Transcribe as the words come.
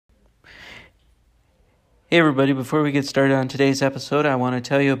Hey everybody, before we get started on today's episode, I want to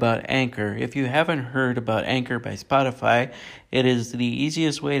tell you about Anchor. If you haven't heard about Anchor by Spotify, it is the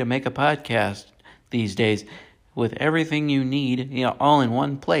easiest way to make a podcast these days with everything you need, all in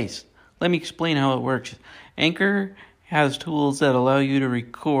one place. Let me explain how it works. Anchor has tools that allow you to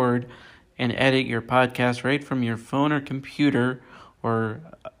record and edit your podcast right from your phone or computer or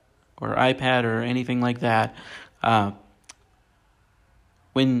iPad or anything like that.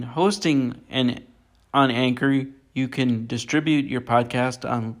 When hosting on Anchor, you can distribute your podcast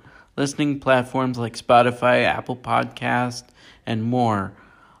on listening platforms like Spotify, Apple Podcast, and more.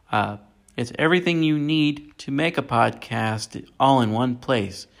 It's everything you need to make a podcast all in one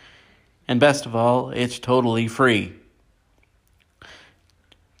place. And best of all, it's totally free.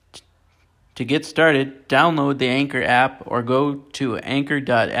 To get started, download the Anchor app or go to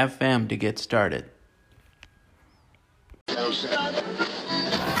anchor.fm to get started.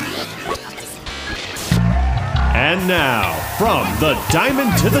 And now, from the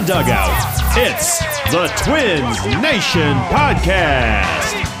diamond to the dugout, it's the Twins Nation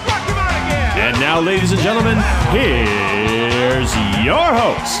Podcast. And now, ladies and gentlemen, here's your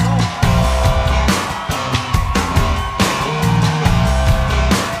host.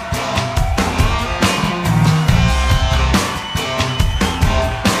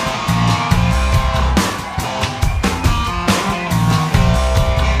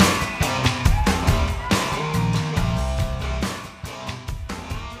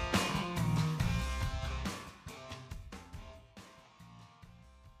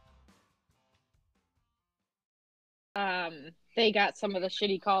 They got some of the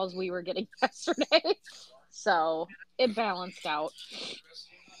shitty calls we were getting yesterday, so it balanced out.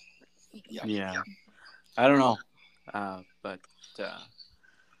 Yeah. I don't know, but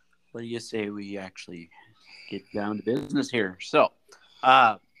what do you say we actually get down to business here? So,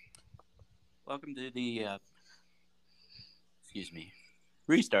 welcome to the,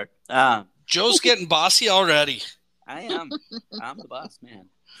 restart. Joe's getting bossy already. I am. I'm the boss man.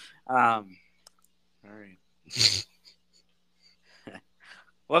 All right.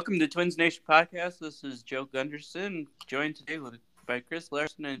 Welcome to Twins Nation Podcast. This is Joe Gunderson, joined today by Chris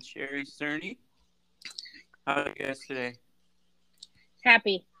Larson and Sherry Cerny. How are you guys today?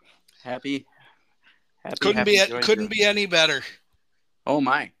 Happy. Couldn't be any better. Oh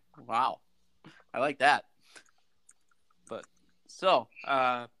my! Wow, I like that. But so,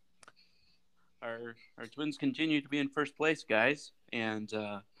 our Twins continue to be in first place, guys, and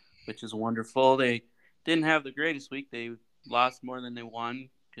which is wonderful. They didn't have the greatest week. They lost more than they won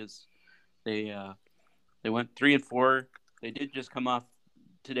because they went 3-4. They did just come off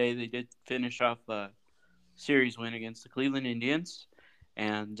today. They did finish off a series win against the Cleveland Indians,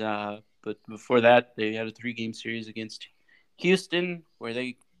 and but before that they had a 3-game series against Houston where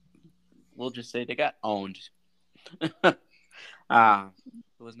we'll just say they got owned. It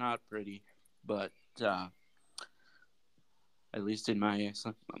was not pretty, but at least in my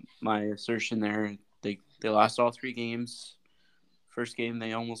assertion there, they lost all 3 games. First game,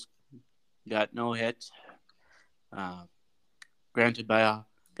 they almost got no hit. Granted by a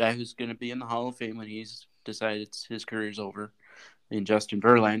guy who's going to be in the Hall of Fame when he's decided his career's over, in Justin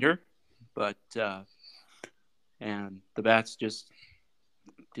Verlander. But and the bats just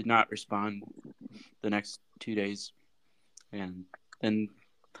did not respond the next 2 days, and then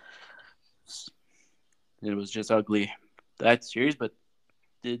it was just ugly that series. But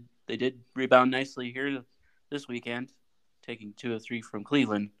they did rebound nicely here this weekend, taking 2 of 3 from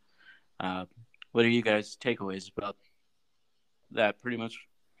Cleveland. What are you guys' takeaways about that? Pretty much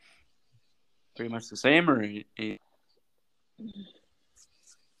the same, or?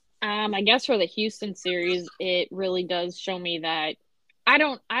 I guess for the Houston series, it really does show me that I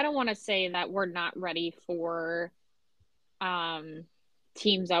don't want to say that we're not ready for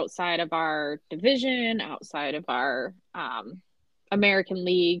teams outside of our division, outside of our American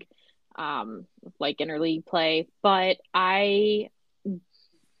League, like interleague play, but I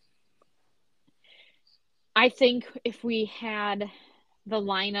think if we had the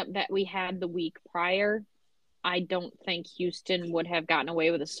lineup that we had the week prior, I don't think Houston would have gotten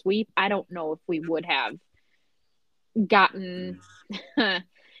away with a sweep. I don't know if we would have gotten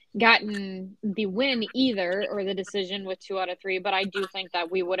the win either, or the decision with 2 out of 3, but I do think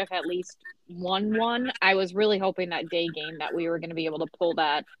that we would have at least won one. I was really hoping that day game that we were going to be able to pull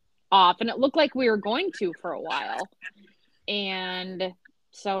that off, and it looked like we were going to for a while. And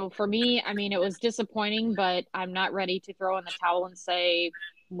so for me, I mean, it was disappointing, but I'm not ready to throw in the towel and say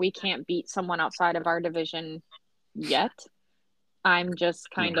we can't beat someone outside of our division yet. I'm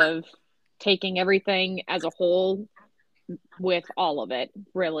just kind of taking everything as a whole with all of it,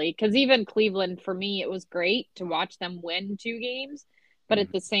 really. Because even Cleveland, for me, it was great to watch them win 2 games, but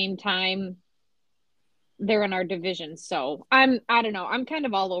at the same time, they're in our division. So I don't know. I'm kind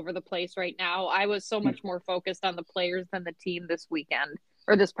of all over the place right now. I was so much more focused on the players than the team this weekend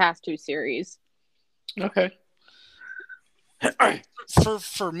or this past 2 series. Okay.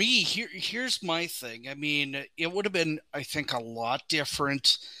 For me, here's my thing. I mean, it would have been, I think, a lot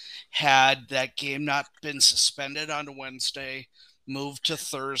different had that game not been suspended on Wednesday, moved to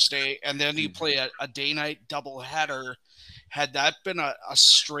Thursday, and then you play a day-night doubleheader. Had that been a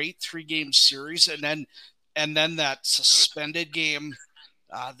straight 3-game series, and then that suspended game,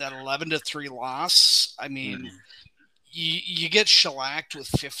 that 11-3 loss, I mean, you get shellacked with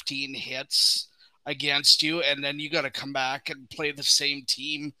 15 hits against you, and then you got to come back and play the same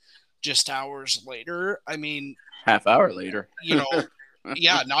team just hours later. I mean, half hour later,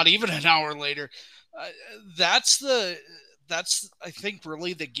 yeah, not even an hour later. That's I think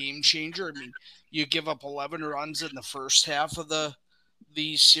really the game changer. I mean, you give up 11 runs in the first half of the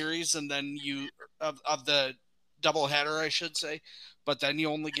series, and then of the doubleheader, I should say, but then you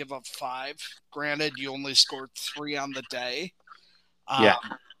only give up 5. Granted, you only scored 3 on the day. Yeah.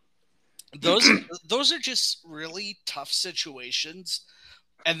 Those are just really tough situations,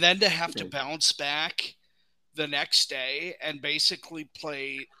 and then to have to bounce back the next day and basically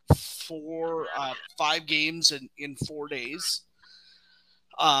play 5 games in 4 days.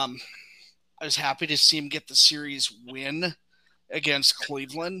 I was happy to see him get the series win against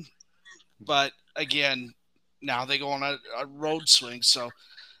Cleveland, but again, now they go on a road swing. So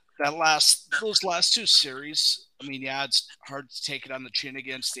those last 2 series, I mean, yeah, it's hard to take it on the chin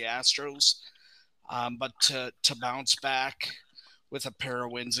against the Astros, but to bounce back with a pair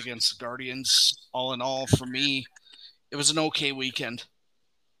of wins against the Guardians, all in all, for me, it was an okay weekend.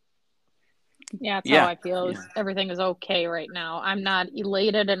 Yeah, that's how I feel. Yeah. Everything is okay right now. I'm not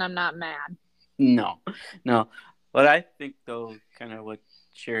elated and I'm not mad. No. But I think, though, kind of what,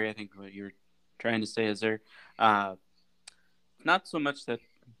 Sherry, I think what you're trying to say is there, not so much that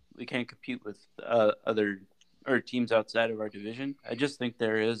we can't compete with other teams outside of our division. I just think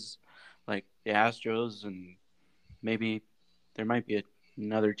there is, like, the Astros, and maybe there might be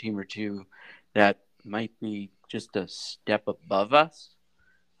another team or two that might be just a step above us.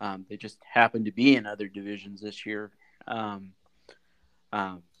 They just happen to be in other divisions this year. And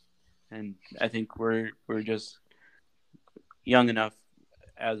I think we're just young enough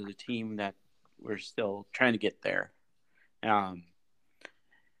as a team that we're still trying to get there. We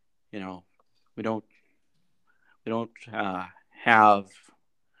don't have,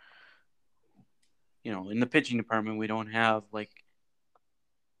 in the pitching department, we don't have like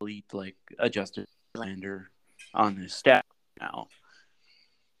elite, like a Justin Verlander on the staff now.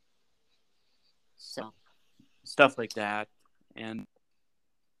 So stuff like that, and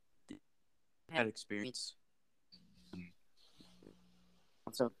had experience.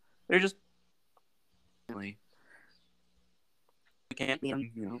 So they're just we can't beat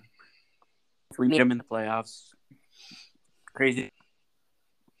them, if we meet them in the playoffs, crazy,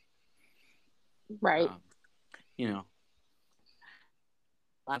 right?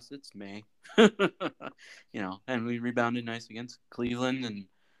 Last it's May, and we rebounded nice against Cleveland, and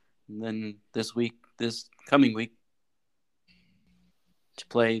then this coming week, to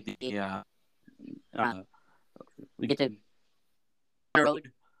play the we get to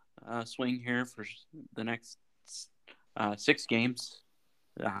road swing here for the next 6 games.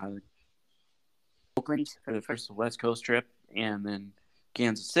 Oakland for the first West Coast trip, and then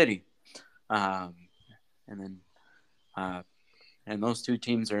Kansas City, and those 2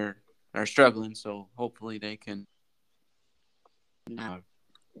 teams are struggling. So hopefully they can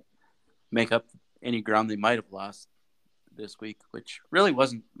make up any ground they might have lost this week, which really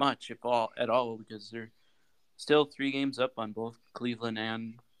wasn't much, at all, because they're still 3 games up on both Cleveland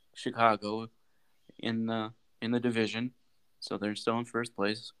and Chicago in the division, so they're still in first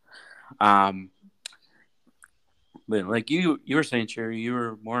place. But like you were saying, Sherry, you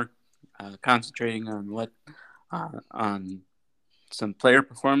were more concentrating on on some player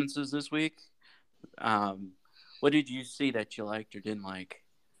performances this week. What did you see that you liked or didn't like?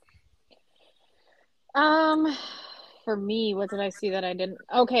 For me, what did I see that I didn't?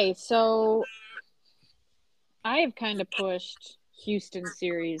 Okay, so I have kind of pushed Houston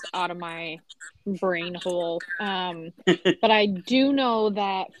series out of my brain hole. But I do know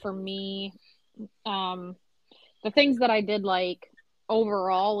that for me, the things that I did like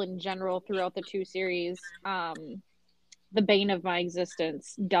overall in general throughout the 2 series, the bane of my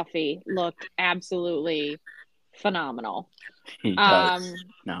existence, Duffy, looked absolutely phenomenal. Duffy.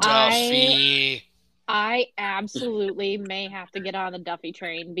 I absolutely may have to get on the Duffy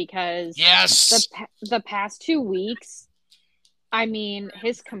train because Yes. the past 2 weeks, I mean,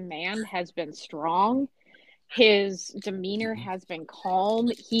 his command has been strong. His demeanor has been calm.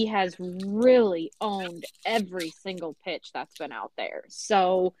 He has really owned every single pitch that's been out there.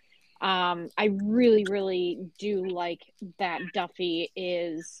 So I really, really do like that Duffy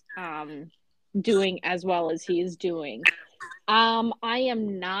is doing as well as he is doing. I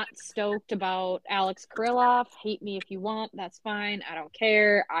am not stoked about Alex Kirilloff. Hate me if you want. That's fine. I don't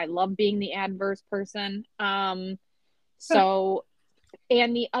care. I love being the adverse person. So,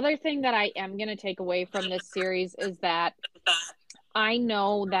 and the other thing that I am going to take away from this series is that I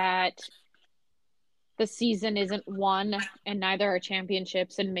know that the season isn't won and neither are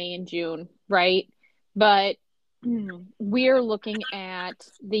championships in May and June, right? But we're looking at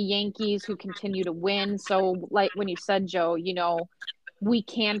the Yankees who continue to win. So, like when you said, Joe, we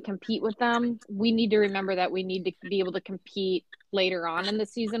can compete with them. We need to remember that we need to be able to compete later on in the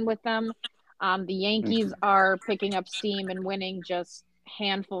season with them. The Yankees are picking up steam and winning just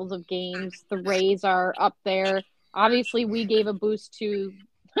handfuls of games. The Rays are up there. Obviously, we gave a boost to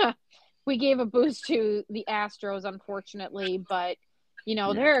the Astros, unfortunately, but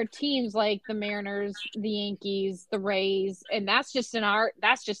there are teams like the Mariners, the Yankees, the Rays, and that's just in our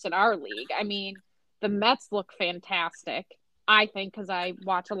league. I mean, the Mets look fantastic, I think, because I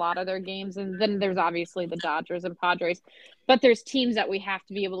watch a lot of their games, and then there's obviously the Dodgers and Padres, but there's teams that we have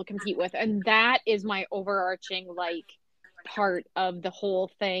to be able to compete with, and that is my overarching part of the whole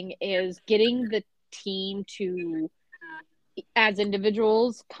thing is getting the team to, as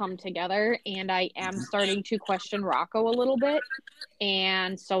individuals, come together. And I am starting to question Rocco a little bit.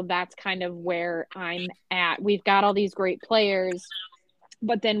 And so that's kind of where I'm at. We've got all these great players,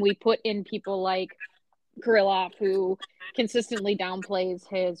 but then we put in people like Kirilloff, who consistently downplays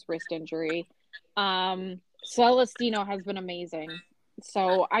his wrist injury. Celestino has been amazing.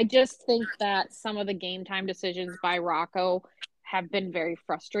 So I just think that some of the game time decisions by Rocco have been very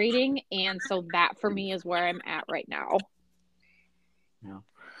frustrating. And so that for me is where I'm at right now. Yeah.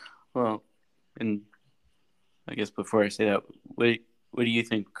 Well, and I guess before I say that, what do you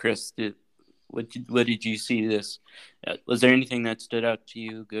think, Chris? What did you see this? Was there anything that stood out to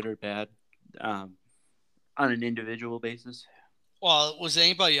you, good or bad, on an individual basis? Well, was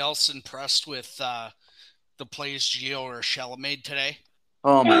anybody else impressed with the plays Gio Urshela made today?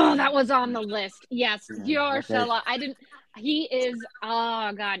 Oh, that was on the list. Yes, Gio Urshela. He is.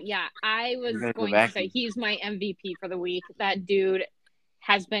 Oh God, yeah. I was going to say he's my MVP for the week. That dude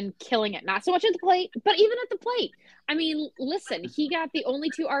has been killing it. Not so much at the plate, but even at the plate. I mean, listen, he got the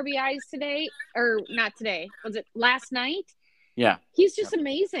only 2 RBIs today, or not today. Was it last night? Yeah. He's just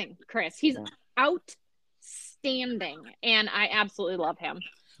amazing, Chris. He's outstanding, and I absolutely love him.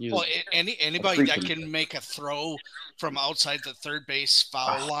 Well, anybody that can make a throw from outside the third base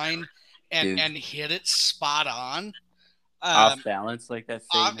foul line and hit it spot on, off balance like that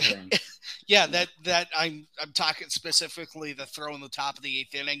thing. Yeah, that I'm talking specifically the throw in the top of the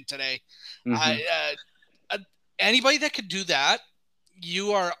 8th inning today. Anybody that could do that,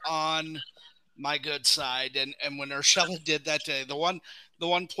 you are on my good side. And when Urshela did that today, the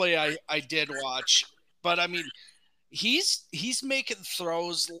one play I did watch, but I mean, he's making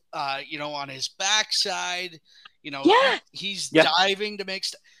throws, on his backside. He's diving to make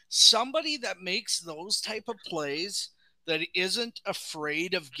somebody that makes those type of plays, that isn't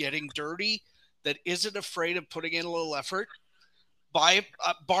afraid of getting dirty, that isn't afraid of putting in a little effort,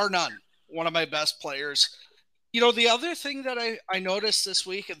 bar none, one of my best players. The other thing that I noticed this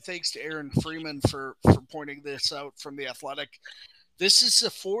week, and thanks to Aaron Freeman for pointing this out from The Athletic, this is the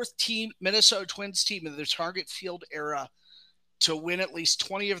 4th Minnesota Twins team in the Target Field era to win at least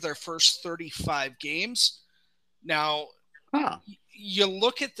 20 of their first 35 games. Now, you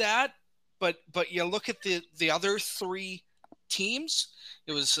look at that, but you look at the other 3 teams.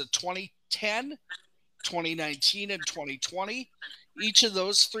 It was 2010, 2019, and 2020. Each of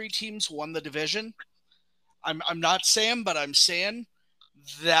those 3 teams won the division. I'm not saying, but I'm saying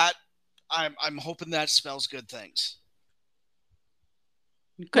that I'm hoping that spells good things.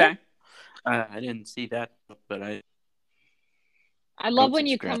 Okay. I didn't see that, but I love when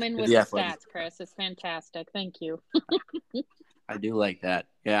you come in with the stats, Chris. It's fantastic. Thank you. I do like that.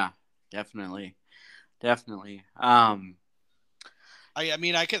 Yeah, definitely. I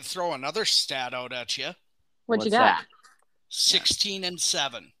mean, I could throw another stat out at you. What you got?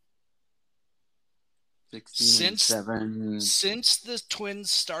 16-7. 16-7. Since the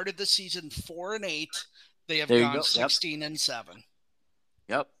Twins started the season 4-8, they have gone 16-7.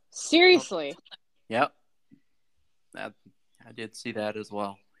 Yep. Seriously. Yep. I did see that as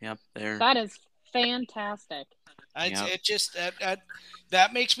well. Yep. There. That is fantastic. It just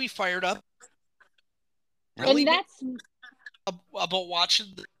that makes me fired up. Really, and that's about watching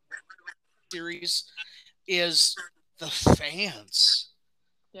the series is the fans.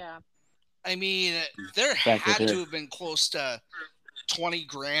 Yeah. I mean, there had to have been close to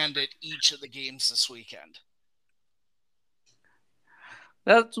 $20,000 at each of the games this weekend.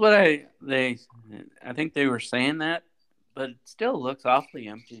 That's what I think they were saying that, but it still looks awfully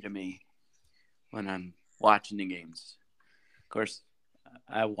empty to me when I'm watching the games. Of course,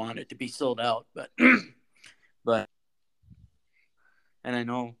 I want it to be sold out, but and I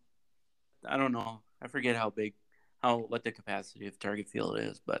don't know. I forget what the capacity of Target Field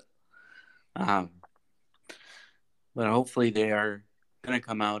is, but hopefully they are going to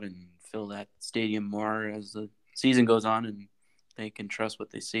come out and fill that stadium more as the season goes on, and they can trust what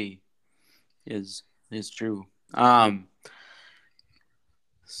they see is true.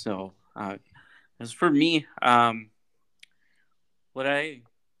 So as for me, what I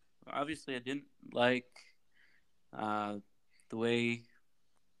didn't like the way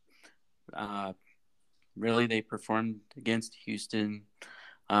really they performed against Houston,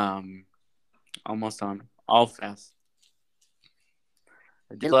 almost on all fast.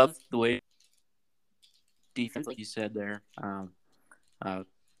 I did love the way defense, like you said there,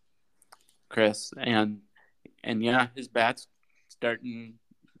 Chris, and yeah, his bat's starting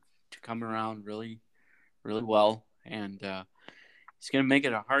to come around really, really well, and he's going to make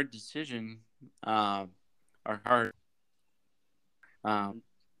it a hard decision,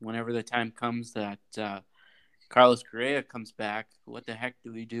 whenever the time comes that Carlos Correa comes back. What the heck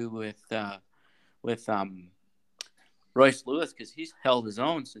do we do with Royce Lewis, because he's held his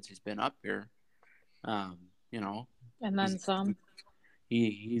own since he's been up here, and then some.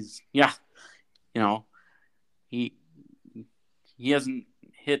 He hasn't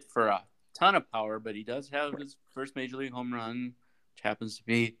hit for a ton of power, but he does have his first major league home run, which happens to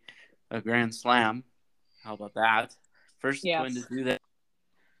be a grand slam. How about that? First Twin to do that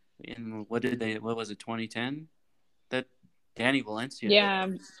in what was it, 2010? That Danny Valencia. Yeah,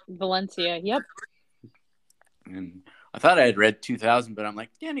 Valencia. Yep. And I thought I had read 2000, but I'm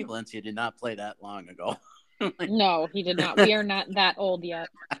like, Danny Valencia did not play that long ago. No, he did not. We are not that old yet.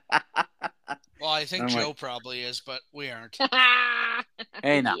 Well, I think Joe probably is, but we aren't.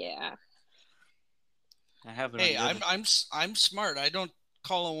 Hey, now. Yeah. I'm smart. I don't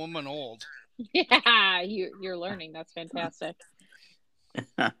call a woman old. Yeah, you're learning. That's fantastic.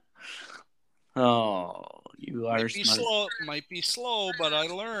 Oh, you are smart. Might be slow, but I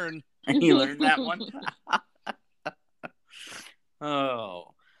learn. You learned that one.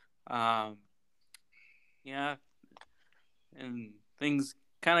 Yeah, and things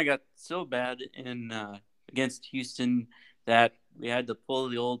kind of got so bad in against Houston that we had to pull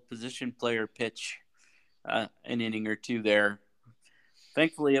the old position player pitch an inning or two there.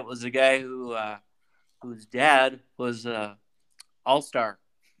 Thankfully, it was a guy whose dad was all-star.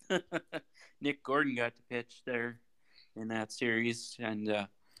 Nick Gordon got to pitch there in that series and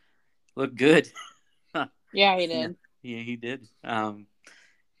looked good. Yeah, he did. Yeah, he did.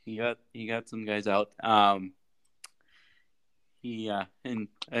 He got some guys out. And I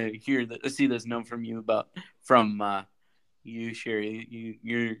see this note from you from you, Sherry.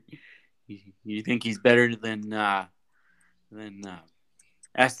 You think he's better than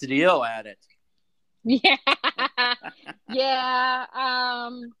Astudillo at it? Yeah, yeah.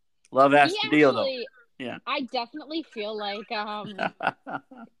 Love Astudillo though. Yeah, I definitely feel like Astudillo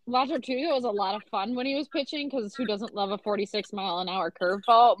was a lot of fun when he was pitching, because who doesn't love a 46-mile-an-hour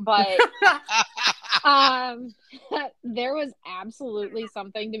curveball? But there was absolutely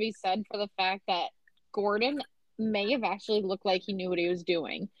something to be said for the fact that Gordon may have actually looked like he knew what he was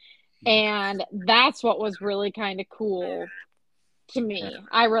doing, and that's what was really kind of cool to me.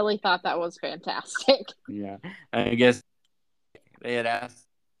 I really thought that was fantastic. Yeah, I guess they had asked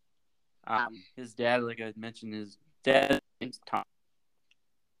his dad, like I mentioned, his dad is Tom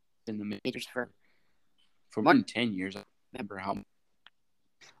in the majors for more than 10 years. I remember how.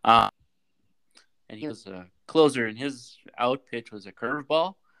 And he was a closer, and his out pitch was a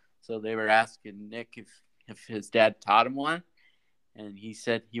curveball. So they were asking Nick if his dad taught him one, and he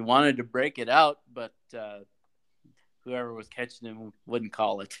said he wanted to break it out, but whoever was catching him wouldn't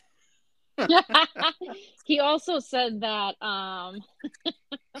call it. He also said that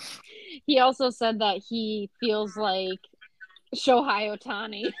he feels like Shohei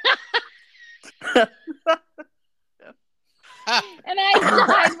Ohtani. And I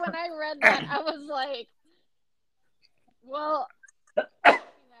died when I read that. I was like, well, I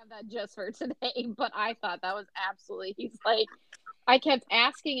have that just for today, but I thought that was absolutely, he's like, I kept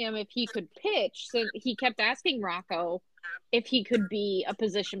asking him if he could pitch. So he kept asking Rocco if he could be a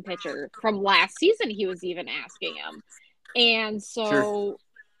position pitcher. From last season, he was even asking him. And so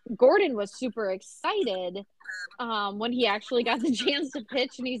Gordon was super excited when he actually got the chance to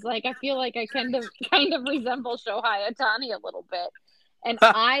pitch. And he's like, I feel like I kind of resemble Shohei Ohtani a little bit. And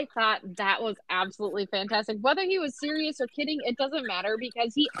I thought that was absolutely fantastic. Whether he was serious or kidding, it doesn't matter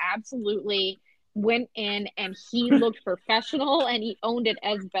because he absolutely went in and he looked professional and he owned it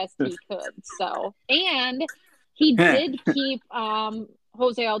as best he could. So, and he did keep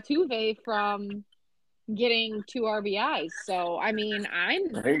Jose Altuve from getting 2 RBIs. So, I mean,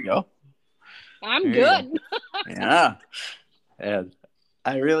 there you go. I'm good. Yeah. And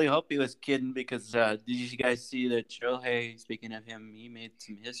I really hope he was kidding because did you guys see that Shohei, speaking of him, he made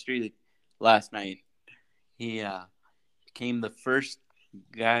some history last night. He became the first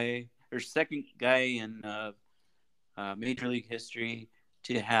guy or second guy in Major League history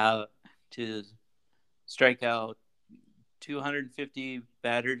to strike out 250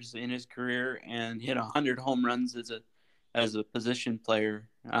 batters in his career and hit 100 home runs as a position player.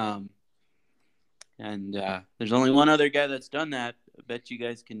 And there's only one other guy that's done that. I bet you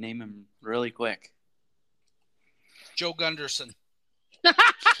guys can name him really quick. Joe Gunderson.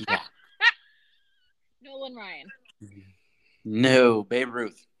 Yeah. Nolan Ryan. No, Babe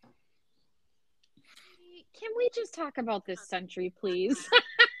Ruth. Can we just talk about this century, please?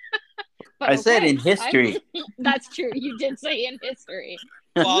 I said in history. That's true. You did say in history.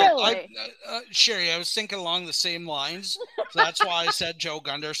 Well, Really? Sherry, I was thinking along the same lines. So that's why I said Joe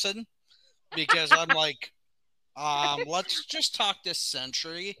Gunderson. Because I'm like, let's just talk this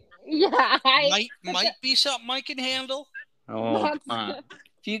century. Yeah. Might be something I can handle. Oh, come on.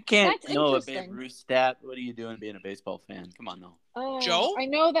 If you can't That's know a interesting. Babe Ruth stat, what are you doing being a baseball fan? Come on, no. Oh, Joe? I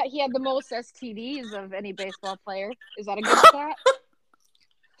know that he had the most STDs of any baseball player. Is that a good stat?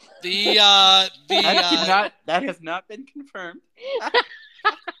 That has not been confirmed.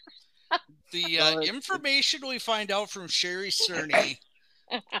 The information we find out from Sherry Cerny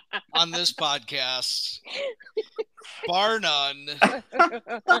on this podcast, bar none,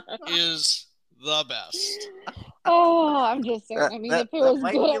 is the best. Oh, I'm just saying. I mean, if it was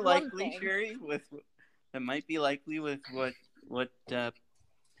might good be at one likely, thing. Sherry, that might be likely with what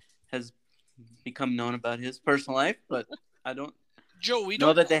has become known about his personal life, but I don't Joe, we know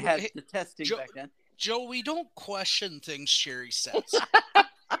don't that they had the testing back then. Joe, we don't question things Sherry says.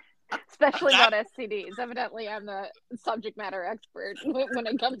 Especially about STDs. Evidently, I'm the subject matter expert when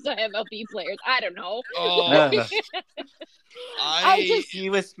it comes to MLB players. I don't know. Oh,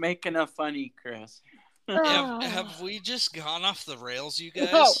 He was making a funny, Chris. Have we just gone off the rails, you guys?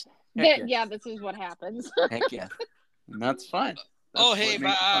 Oh, Heck yeah, this is what happens. Heck yeah. And that's fine. Hey,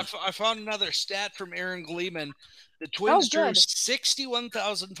 I found another stat from Aaron Gleeman. The Twins drew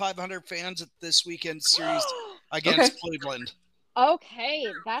 61,500 fans at this weekend's series against Cleveland. Okay,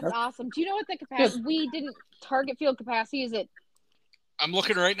 that's awesome. Do you know what the capacity? We didn't target field capacity. Is it? I'm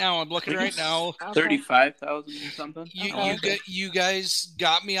looking right now. Okay. 35,000 or something. You guys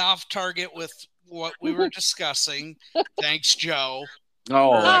got me off target with what we were discussing. Thanks, Joe.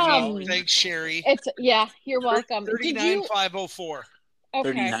 Thanks, Sherry. You're welcome. 39,504. Okay.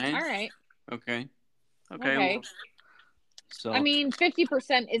 39? All right. Okay. Well, so I mean,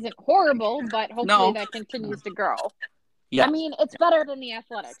 50% isn't horrible, but hopefully that continues to grow. Yeah. I mean, it's better than the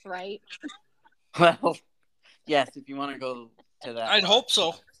Athletics, right? Well, yes, if you want to go to that. I'd hope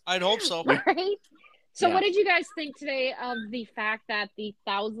so. Right? So what did you guys think today of the fact that the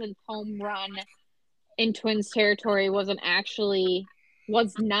 1,000th home run in Twins territory was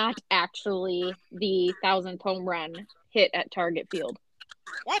not actually the 1,000th home run hit at Target Field?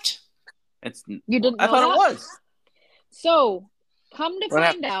 What? You didn't know I thought that? it was. So, come to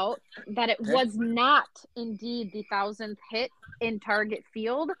find out that it was not indeed the 1,000th hit in Target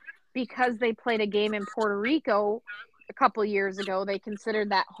Field because they played a game in Puerto Rico a couple years ago. They considered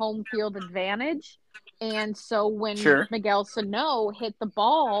that home field advantage. And so when Miguel Sano hit the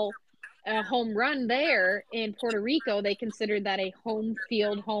ball, a home run there in Puerto Rico, they considered that a home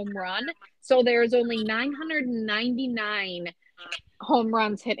field home run. So there's only 999 home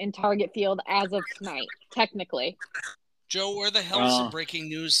runs hit in Target Field as of tonight, technically. Joe, where the hell is the breaking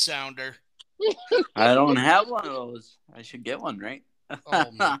news sounder? I don't have one of those. I should get one, right?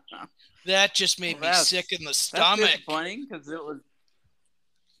 Oh, that just made me sick in the stomach. That's disappointing because it was.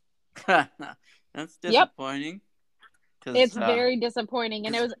 That's disappointing. It's very disappointing,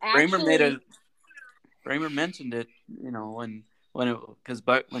 and it was actually. Bramer mentioned it, when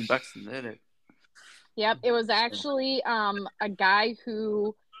Buxton did it. Yep, it was actually a guy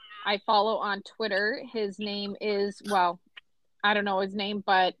who I follow on Twitter. His name is I don't know his name,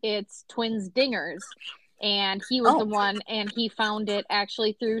 but it's Twins Dingers. And he was the one, and he found it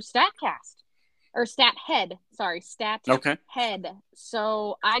actually through StatCast. Or StatHead. Sorry, StatHead.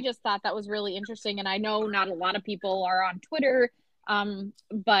 So I just thought that was really interesting. And I know not a lot of people are on Twitter,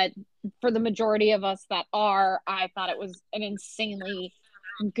 but for the majority of us that are, I thought it was an insanely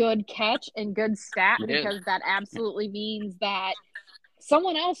good catch and good stat because that absolutely means that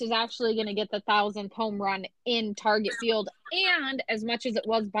someone else is actually going to get the 1,000th home run in Target Field. And as much as it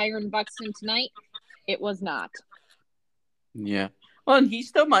was Byron Buxton tonight, it was not. Yeah. Well, and he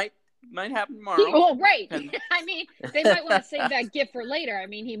still might happen tomorrow. Well, right. I mean, they might want to save that gift for later. I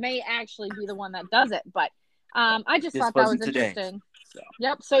mean, he may actually be the one that does it, but I just thought that was interesting. So.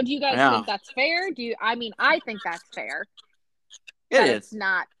 Yep. So do you guys think that's fair? I think that's fair. It's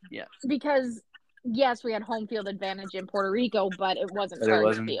not. Yeah. Because yes, we had home field advantage in Puerto Rico, but it wasn't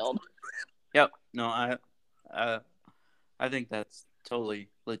Target Field. Yep. No, I think that's totally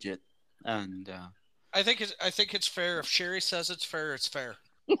legit. And I think it's fair. If Sherry says it's fair, it's fair.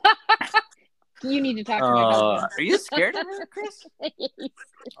 You need to talk to my husband. Are you scared of her, Chris?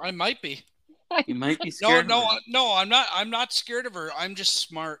 I might be. You might be scared. No, I'm not. I'm not scared of her. I'm just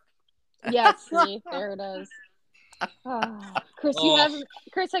smart. Yes, see, there it is. Chris,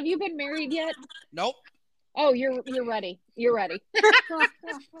 Chris, have you been married yet? Nope. Oh, you're ready. You're ready.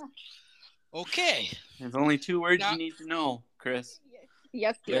 Okay. There's only 2 words you need to know, Chris.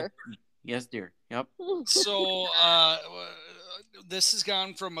 Yes, dear. Yes, dear. Yep. So, this has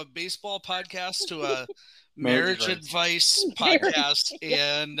gone from a baseball podcast to a marriage advice podcast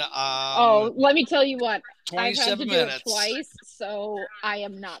in let me tell you what. 27 I've had to minutes. do it twice, so I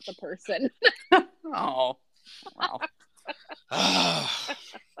am not the person. Oh. Wow.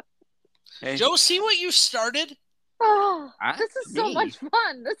 Hey. Joe, see what you started? Oh, this is so much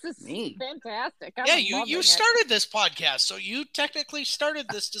fun. This is fantastic. Yeah, you started this podcast, so you technically started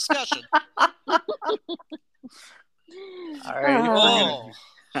this discussion. All right.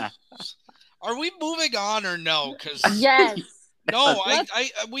 Are we moving on or no? Because yes. No,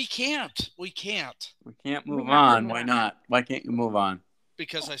 we can't. We can't. We can't move on. Why not? Why can't you move on?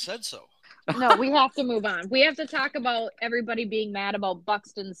 Because I said so. No, we have to move on. We have to talk about everybody being mad about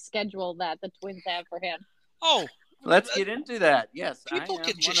Buxton's schedule that the Twins have for him. Oh, let's get into that. Yes, people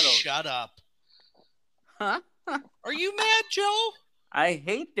can just shut up. Huh? Are you mad, Joe? I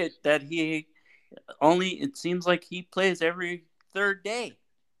hate it that it seems like he plays every 3rd day.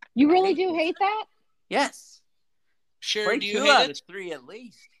 You really do hate that? Yes. Sure, do you 2 hate out it? of 3 at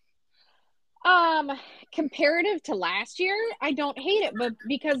least. Comparative to last year, I don't hate it, but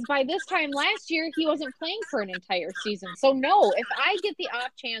because by this time last year, he wasn't playing for an entire season. So no, if I get the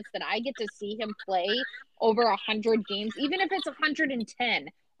off chance that I get to see him play over 100 games, even if it's 110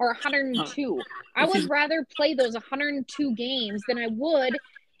 or 102, I would rather play those 102 games than I would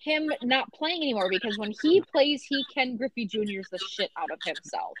him not playing anymore, because when he plays, he Ken Griffey Jr.'s the shit out of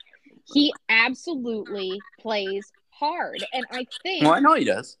himself. He absolutely plays hard, and I think I know he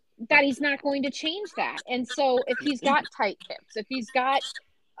does. That he's not going to change that. And so if he's got tight hips, if he's got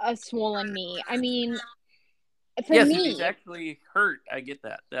a swollen knee, I mean, for me, if he's actually hurt, I get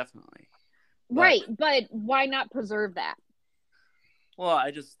that, definitely. Right, but why not preserve that? Well, I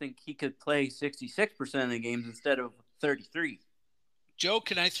just think he could play 66% of the games instead of 33. Joe,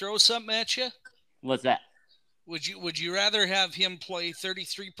 can I throw something at you? What's that? Would you rather have him play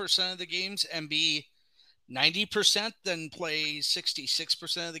 33% of the games and be 90% than play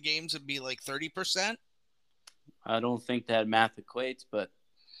 66% of the games and be like 30%? I don't think that math equates, but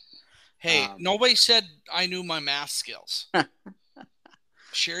hey, nobody said I knew my math skills.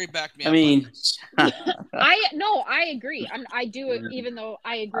 Sherry backed me up. I agree. I do, even though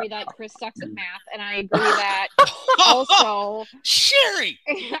I agree that Chris sucks at math, and I agree that also Sherry,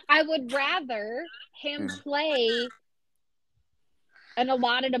 I would rather him play an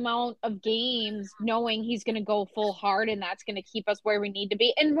allotted amount of games knowing he's going to go full hard, and that's going to keep us where we need to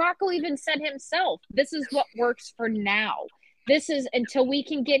be. And Rocco even said himself, this is what works for now. This is until we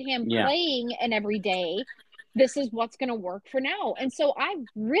can get him playing an every day. This is what's going to work for now. And so I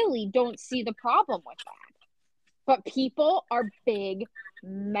really don't see the problem with that. But people are big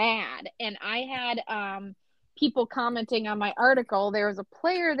mad. And I had people commenting on my article. There was a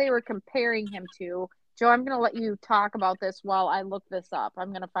player they were comparing him to. Joe, I'm going to let you talk about this while I look this up.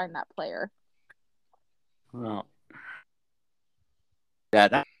 I'm going to find that player. Well,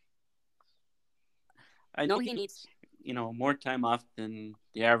 I know he needs, more time off than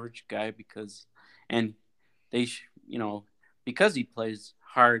the average guy because because he plays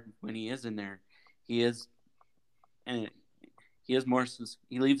hard when he is in there, he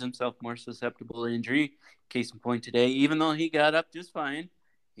he leaves himself more susceptible to injury. Case in point today, even though he got up just fine,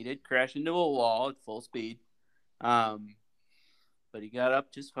 he did crash into a wall at full speed. But he got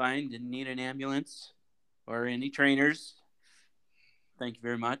up just fine, didn't need an ambulance or any trainers. Thank you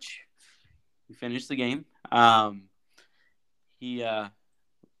very much. He finished the game. But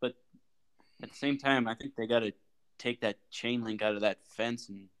at the same time, I think they got to take that chain link out of that fence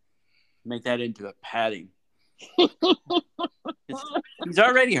and make that into a padding. He's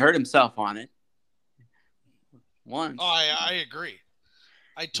already hurt himself on it once. Oh, I agree.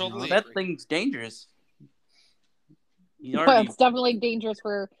 I totally that agree. thing's dangerous. It's definitely dangerous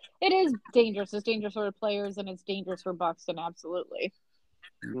it is dangerous. It's dangerous for the players and it's dangerous for Buxton, absolutely.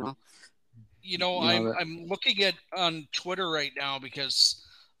 I'm looking at on Twitter right now because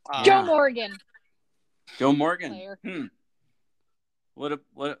Joe Morgan. Joe Morgan. What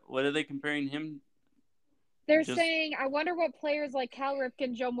are they comparing him? They're saying, I wonder what players like Cal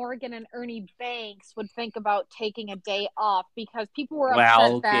Ripken, Joe Morgan, and Ernie Banks would think about taking a day off because people were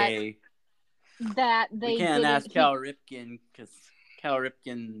upset that they can't ask Cal Ripken because Cal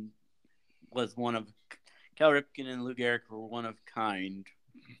Ripken and Lou Gehrig were one of kind.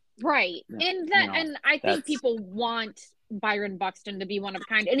 Right. And I think people want Byron Buxton to be one of a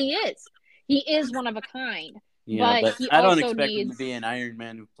kind, and he is. He is one of a kind. Yeah, but I don't expect him to be an Iron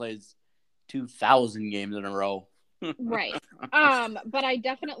Man who plays 2,000 games in a row. Right. But I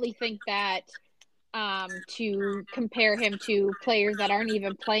definitely think that to compare him to players that aren't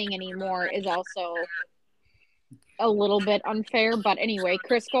even playing anymore is also a little bit unfair. But anyway,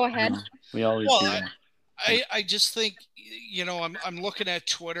 Chris, go ahead. We always do that. I just think, I'm looking at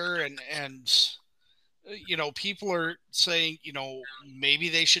Twitter and people are saying, maybe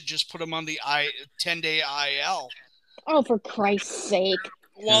they should just put him on the 10-day IL. Oh, for Christ's sake.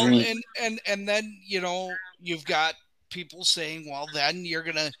 Well, and then, you've got people saying, well, then you're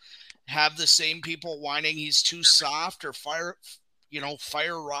going to have the same people whining he's too soft or fire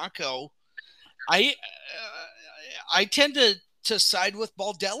Rocco. I tend to side with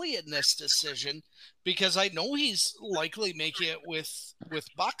Baldelli in this decision because I know he's likely making it with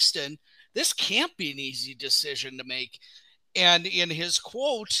Buxton. This can't be an easy decision to make. And in his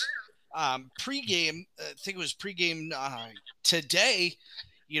quote, pregame, I think it was pregame today,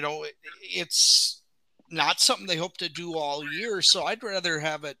 it's not something they hope to do all year. So I'd rather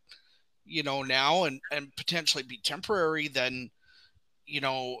have it, now and potentially be temporary than,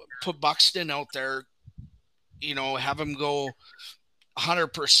 put Buxton out there, have him go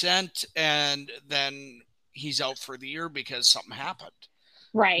 100% and then he's out for the year because something happened.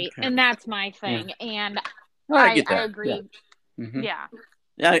 Right. Okay. And that's my thing. Yeah. And I agree. Yeah. Mm-hmm.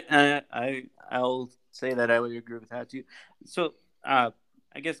 Yeah. I'll say that I would agree with that too. So,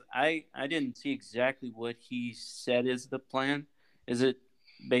 I guess I didn't see exactly what he said is the plan. Is it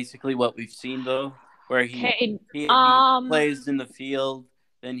basically what we've seen though, where he plays in the field,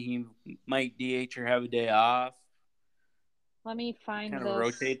 then he might DH or have a day off? Let me find kind of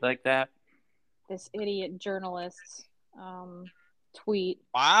rotate like that. This idiot journalist's tweet.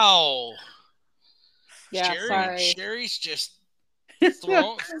 Wow. Yeah, sorry. Sherry's just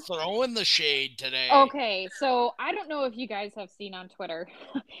throwing the shade today. Okay, so I don't know if you guys have seen on Twitter.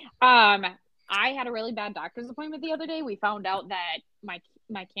 I had a really bad doctor's appointment the other day. We found out that my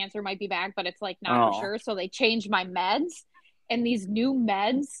cancer might be back, but it's like not for sure. So they changed my meds, and these new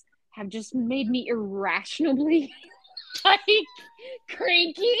meds have just made me irrationally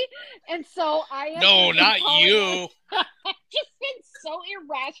cranky. And so I have not you. I've just been so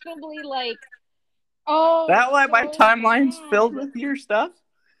irrationally oh, that why my timeline's filled with your stuff?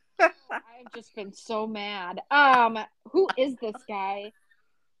 I've just been so mad. Who is this guy?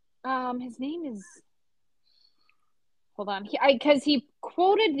 His name is. Hold on, because he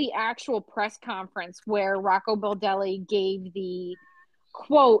quoted the actual press conference where Rocco Baldelli gave the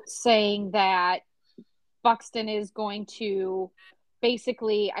quote saying that Buxton is going to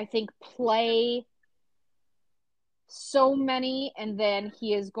basically, I think, play so many, and then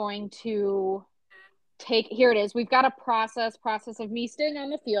he is going to here it is. We've got a process of me staying on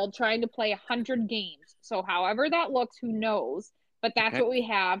the field, trying to play 100 games. So however that looks, who knows? But that's what we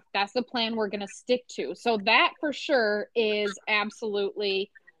have. That's the plan we're going to stick to. So that for sure is absolutely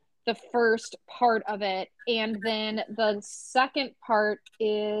the first part of it. And then the second part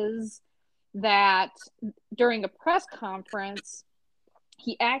is that during a press conference,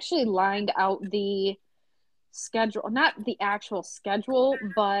 he actually lined out the schedule, not the actual schedule,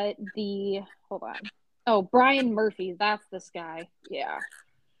 but hold on. Oh, Brian Murphy. That's this guy. Yeah.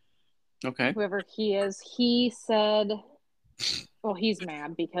 Okay. Whoever he is. He said, well, he's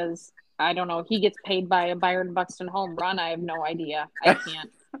mad because I don't know. If he gets paid by a Byron Buxton home run, I have no idea. I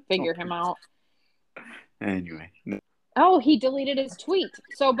can't figure him out. Anyway. Oh, he deleted his tweet.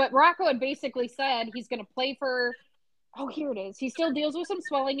 So, but Rocco had basically said he's going to play for. Oh, here it is. He still deals with some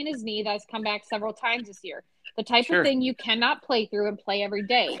swelling in his knee that's come back several times this year. The type of thing you cannot play through and play every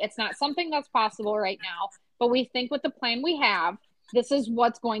day. It's not something that's possible right now, but we think with the plan we have, this is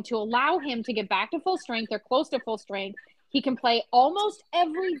what's going to allow him to get back to full strength or close to full strength. He can play almost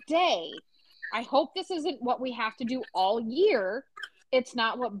every day. I hope this isn't what we have to do all year. It's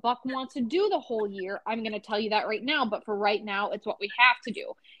not what Buck wants to do the whole year. I'm going to tell you that right now, but for right now, it's what we have to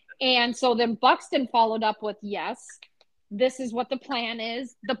do. And so then Buxton followed up with, yes, this is what the plan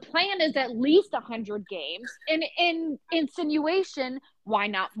is. The plan is at least 100 games. And in insinuation, why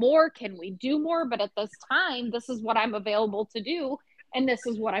not more? Can we do more? But at this time, this is what I'm available to do. And this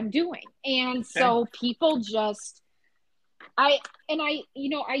is what I'm doing. And so people just, I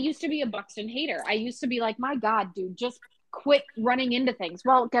used to be a Buxton hater. I used to be like, my God, dude, just quit running into things.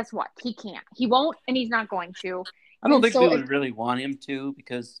 Well, guess what? He can't. He won't, and he's not going to. I don't think we would really want him to,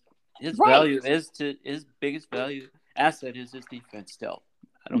 because his value is his biggest value asset is his defense still.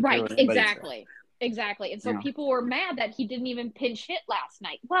 I don't care what anybody Exactly. And so people were mad that he didn't even pinch hit last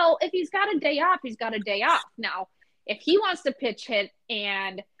night. Well, if he's got a day off, he's got a day off. Now, if he wants to pitch hit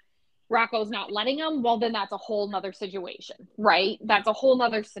and Rocco's not letting him, well, then that's a whole nother situation, right? That's a whole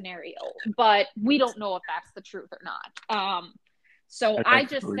nother scenario. But we don't know if that's the truth or not. So I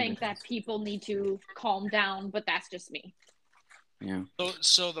just think that people need to calm down, but that's just me. Yeah.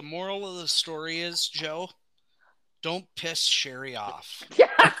 So the moral of the story is, Joe, don't piss Sherry off.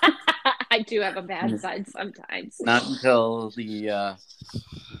 I do have a bad side sometimes. Not until the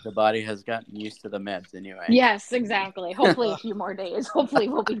body has gotten used to the meds, anyway. Yes, exactly. Hopefully a few more days. Hopefully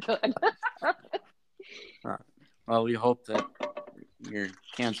we'll be good. Well, we hope that your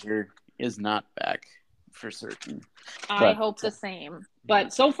cancer is not back for certain. I hope the same.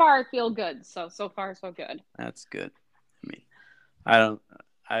 But so far I feel good. So far so good. That's good. I mean,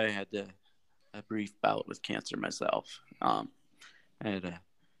 I had a brief bout with cancer myself. I had to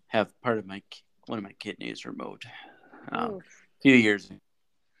have one of my kidneys removed a few years ago.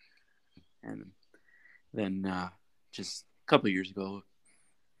 And then just a couple of years ago.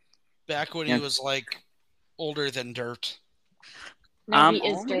 Back when he was like older than dirt. Now he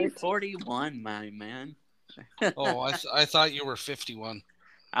is only dirt. 41, my man. Oh, I thought you were 51.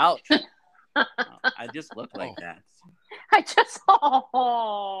 Ouch. I just look like that. I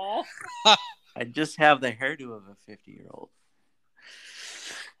just have the hairdo of a 50-year-old.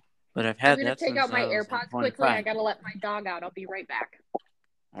 But I've had that since I'm going to take out my AirPods quickly. I got to let my dog out. I'll be right back.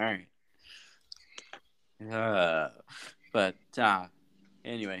 All right. But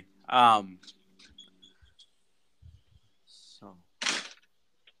anyway, so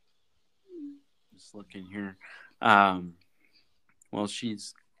just looking here. Well,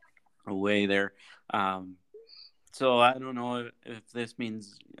 she's away there. So I don't know if this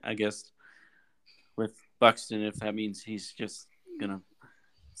means, I guess, with Buxton, if that means he's just gonna.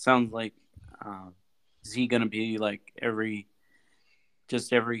 Sounds like, is he gonna be like every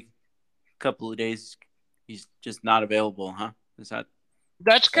couple of days? He's just not available, huh?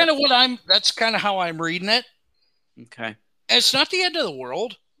 That's kind of how I'm reading it. Okay. It's not the end of the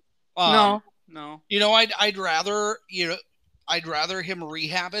world. No. I'd rather him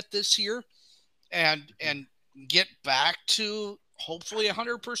rehab it this year and get back to hopefully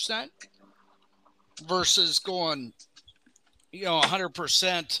 100% versus going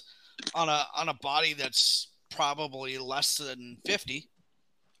 100% on a body that's probably less than 50.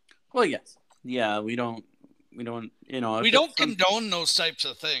 Well, yes. Yeah, we don't condone those types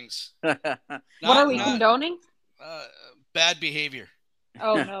of things. What are we condoning? Bad behavior.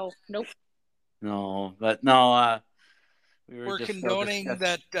 Oh, no. Nope. No, but no, we're condoning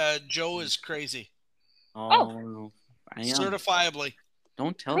that Joe is crazy. Oh. I am. Certifiably.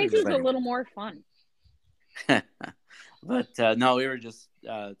 Don't tell Crazy's everybody. A little more fun. But no, we were just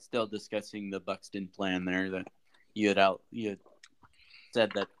still discussing the Buxton plan there that you had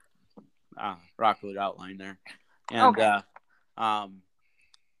said that Rocco had outlined there, and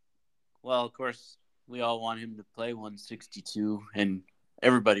well, of course, we all want him to play 162, and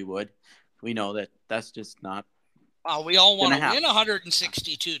everybody would. We know that that's just not. We all want to win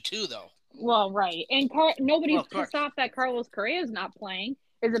 162 too, though. Well, right, and nobody's pissed off that Carlos Correa is not playing.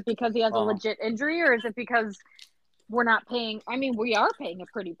 Is it because he has a legit injury, or is it because we're not paying? I mean, we are paying a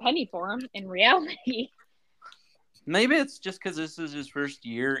pretty penny for him in reality. Maybe it's just because this is his first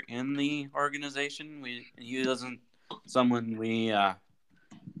year in the organization. He wasn't someone we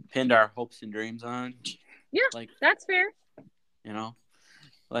pinned our hopes and dreams on. Yeah, that's fair.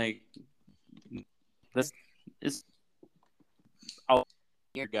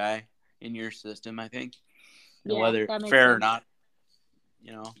 your guy in your system, I think. Yeah, Whether that makes fair or sense. not,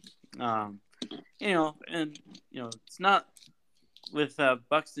 and it's not with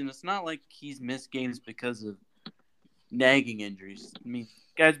Buxton. It's not like he's missed games because of nagging injuries. I mean,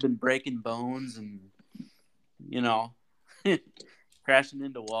 guy's been breaking bones and crashing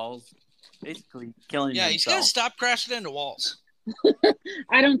into walls, basically killing Yeah, he's got to himself. stop crashing into walls.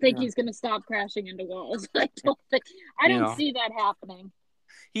 I don't think Yeah. he's going to stop crashing into walls. I don't see that happening.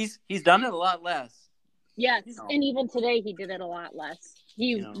 He's done it a lot less. Yes, You know. and even today he did it a lot less. He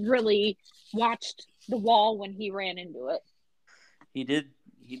You know. really watched the wall when he ran into it. He did.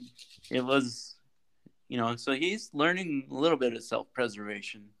 It was, so he's learning a little bit of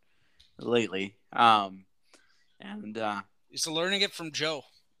self-preservation lately. He's learning it from Joe.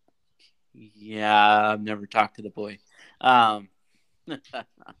 Yeah, I've never talked to the boy. I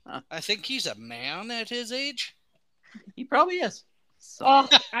think he's a man at his age. He probably is. So.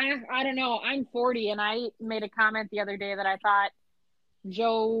 I don't know. I'm 40, and I made a comment the other day that I thought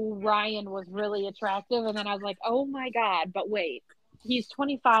Joe Ryan was really attractive, and then I was like, oh my God, but wait. He's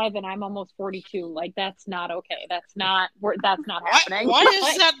 25 and I'm almost 42. Like, that's not okay. That's not happening. Why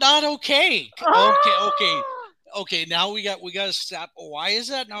is that not okay? Okay. Now we got to stop. Why is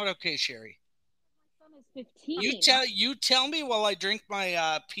that not okay, Sherry? My son is 15. You tell me while I drink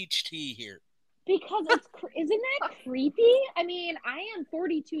my peach tea here. Because isn't that creepy? I mean, I am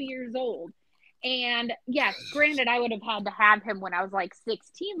 42 years old, and yes, granted, I would have had to have him when I was like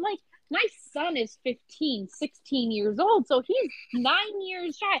 16. Like, my son is 15, 16 years old, so he's 9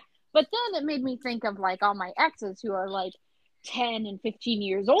 years shy. But then it made me think of like all my exes who are like 10 and 15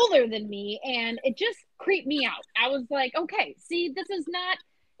 years older than me, and it just creeped me out. I was like, okay, see, this is not.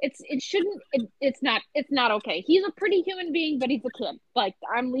 It's not okay. He's a pretty human being, but he's a kid. Like,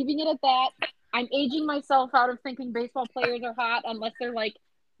 I'm leaving it at that. I'm aging myself out of thinking baseball players are hot unless they're like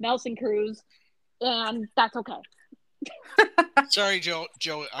Nelson Cruz, and that's okay. Sorry, Joe.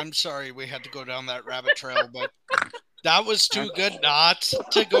 I'm sorry we had to go down that rabbit trail, but that was too good not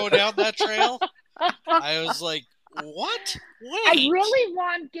to go down that trail. I was like, what? Wait. I really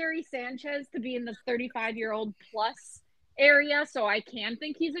want Gary Sanchez to be in the 35-year-old plus area, so I can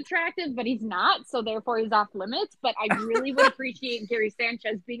think he's attractive, but he's not, so therefore he's off limits. But I really would appreciate Gary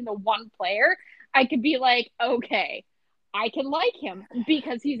Sanchez being the one player I could be like, okay, I can like him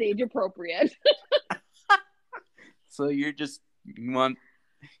because he's age appropriate. So you want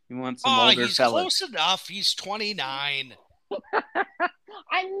some older he's fellas. Close enough. He's 29.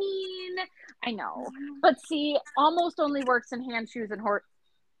 I mean, I know, but see, almost only works in hand, shoes, and horse.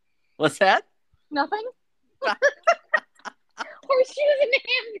 What's that? Nothing. Horseshoes and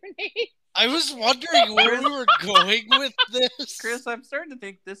hand grenades. I was wondering where we were going with this. Chris, I'm starting to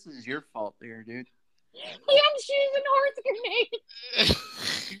think this is your fault here, dude. Hand, shoes, and horse grenades.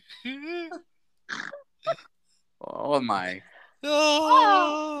 Oh my.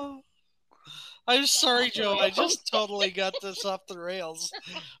 Oh. I'm sorry, Joe. I just totally got this off the rails.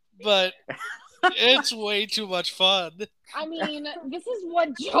 But it's way too much fun. I mean, this is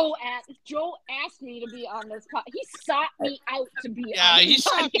what Joe asked. Joe asked me to be on this podcast. He sought me out to be on this podcast. Yeah, he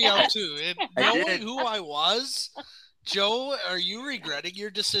sought me out too. And I knowing did. who I was, Joe, are you regretting your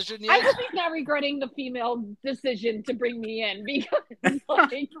decision I yet? hope he's not regretting the female decision to bring me in because,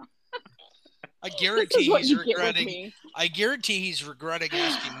 like, I this guarantee is what he's you get with regretting. me. I guarantee he's regretting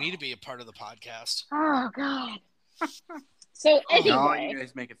asking me to be a part of the podcast. Oh God. So No, anyway, you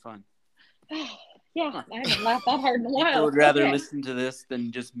guys make it fun. yeah, I haven't laughed that hard in a while. People would rather Okay. listen to this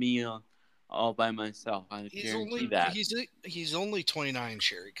than just me all by myself. I guarantee that. He's only 29,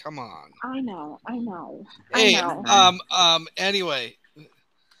 Sherry. Come on. I know. Hey, I know. Anyway,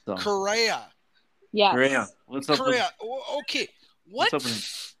 So, Correa. Yes. Correa, what's up? Correa. Okay. What's up with him?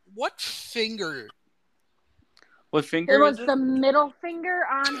 What finger? What It finger was is the middle finger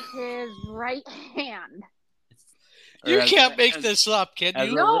on his right hand. You Or can't make as- this up, can As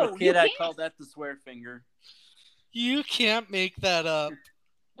you? a No, little you kid, I can't. called that the swear finger. You can't make that up.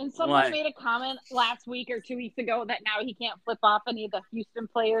 And someone Why? made a comment last week or 2 weeks ago that now he can't flip off any of the Houston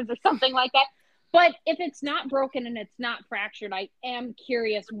players or something like that. But if it's not broken and it's not fractured, I am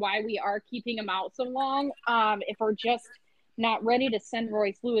curious why we are keeping him out so long. If we're just not ready to send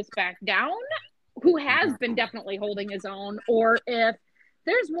Royce Lewis back down, who has been definitely holding his own, or if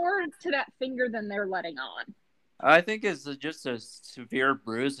there's more to that finger than they're letting on. I think it's just a severe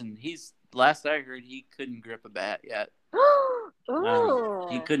bruise, and last I heard, he couldn't grip a bat yet. Ooh.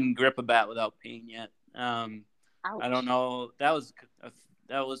 He couldn't grip a bat without pain yet. I don't know. That was I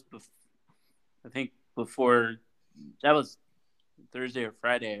think before that was Thursday or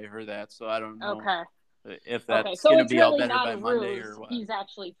Friday. I heard that, so I don't know. Okay. if that's Okay, so going to it's be all really better not by a Monday ruse. or what. He's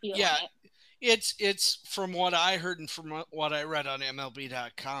actually feeling Yeah. it. It's from what I heard and from what I read on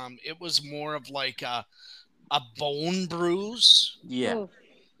MLB.com, it was more of like a bone bruise. Yeah. Oof.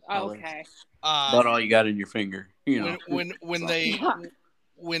 Okay. About all you got in your finger. You know. When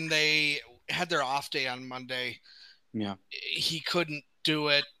they had their off day on Monday, Yeah. he couldn't do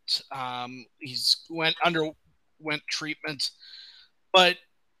it. He's went treatment, but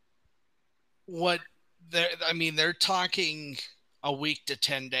they're talking a week to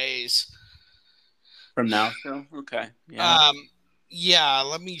 10 days from now still. Okay. Yeah. Yeah.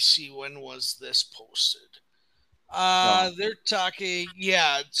 Let me see, when was this posted? They're talking,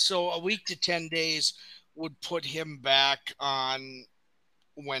 so a week to 10 days would put him back on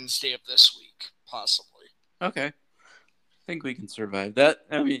Wednesday of this week, possibly. Okay. I think we can survive that.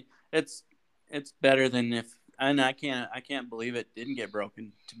 I mean, it's better than and I can't believe it didn't get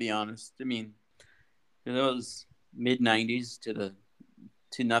broken, to be honest. I mean, it was mid-90s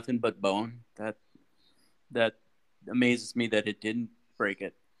to nothing but bone. That amazes me that it didn't break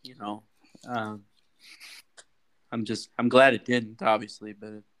it, you know. I'm glad it didn't, obviously,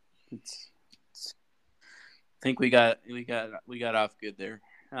 but it's I think we got off good there.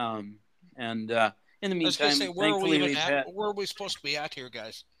 And in the meantime, where are we supposed to be at here,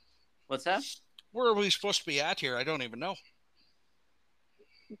 guys? What's that? Where are we supposed to be at here? I don't even know.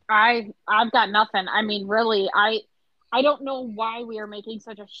 I've got nothing. I mean, really, I don't know why we are making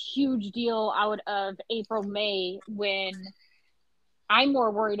such a huge deal out of April, May, when I'm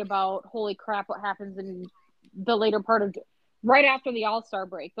more worried about, holy crap, what happens in the later part of, right after the All-Star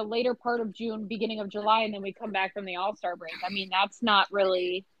break, the later part of June, beginning of July, and then we come back from the All-Star break. I mean, that's not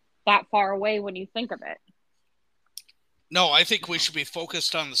really that far away when you think of it. No, I think we should be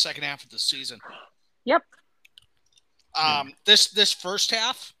focused on the second half of the season. Yep. This first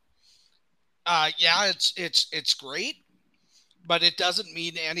half, it's great, but it doesn't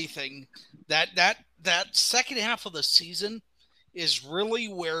mean anything. That second half of the season is really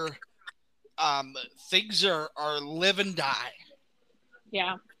where things are live and die.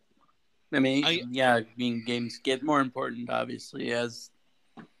 Yeah. I mean, games get more important, obviously, as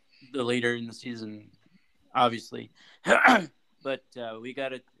the later in the season, obviously. But what we got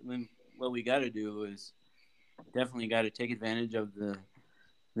to do is definitely got to take advantage of the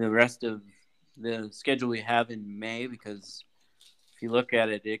rest of the schedule we have in May, because if you look at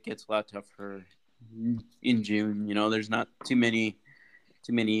it, it gets a lot tougher in June. You know, there's not too many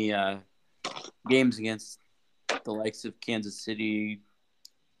games against the likes of Kansas City,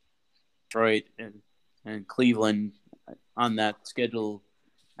 Detroit, and Cleveland on that schedule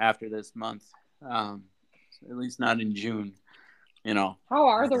after this month. At least not in June. You know. How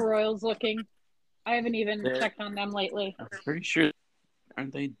are the Royals looking? I haven't even checked on them lately. I'm pretty sure,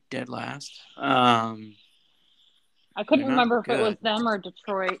 aren't they dead last? I couldn't remember if it was them or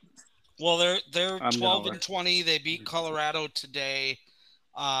Detroit. Well, they're 12-20. They beat Colorado today.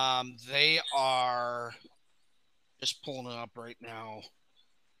 They are just pulling it up right now.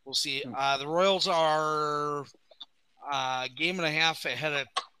 We'll see. The Royals are a game and a half ahead of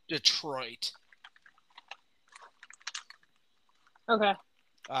Detroit. Okay.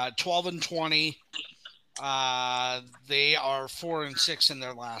 12-20. They are 4-6 in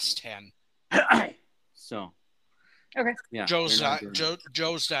their last 10. So. Okay. Yeah. Joe's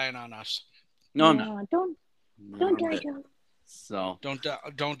dying on us. No, I'm not. Don't die, Joe. So.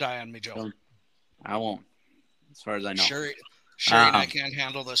 Don't die on me, Joe. I won't. As far as I know. Sherry and I can't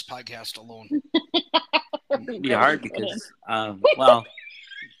handle this podcast alone. It'd be hard because, well.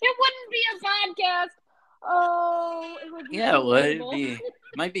 It wouldn't be a podcast. Oh, it would be. Yeah, it would.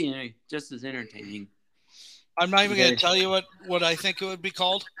 Might be just as entertaining. I'm not even going to tell you what I think it would be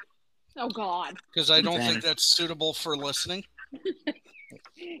called. Oh, God. Because I don't think that's suitable for listening.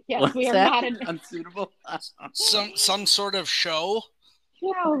 Yes, What's we are that? not Unsuitable. some sort of show.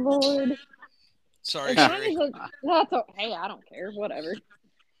 Oh, Lord. Sorry, Sherry. That's okay. Hey, I don't care. Whatever.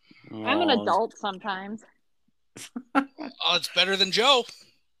 Oh. I'm an adult sometimes. Oh, it's better than Joe.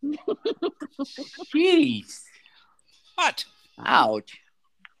 Jeez. What? Ouch.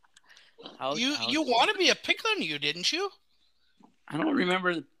 You want to be a pick on you, didn't you? I don't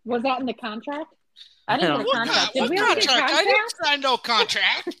remember. Was that in the contract? I didn't get a contract. What contract? I didn't sign no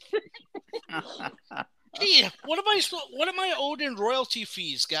contract. Gee, what am I owed in royalty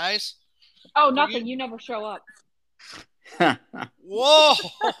fees, guys? Oh, nothing. You never show up. Whoa,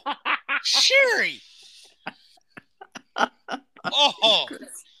 Sherry. Oh,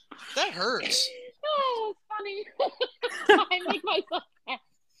 that hurts. Oh, it's funny. I make myself laugh.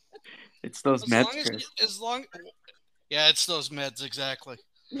 It's those meds, Yeah, it's those meds, exactly.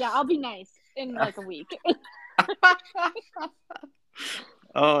 Yeah, I'll be nice. in like a week.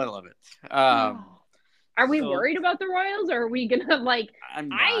 Oh, I love it. Are we so- worried about the Royals, or are we gonna like? I'm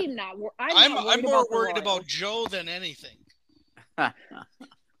not. I'm not I'm worried more about the worried about Royals. Joe than anything.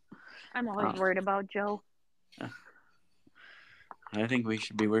 I'm always worried about Joe. I think we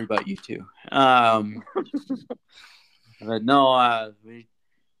should be worried about you too. But no,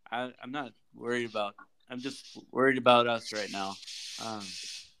 I'm not worried about. I'm just worried about us right now.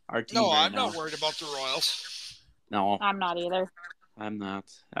 Our team. No, right I'm now. not worried about the Royals. No, I'm not either. I'm not.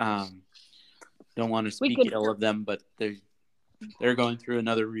 Don't want to We speak could- ill of them, but they're going through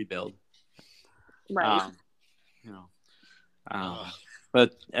another rebuild. Right. You know.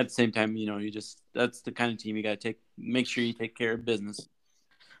 But at the same time, that's the kind of team you got to make sure you take care of business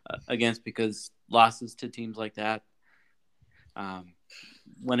against, because losses to teams like that,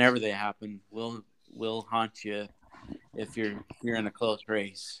 whenever they happen, will haunt you if you're in a close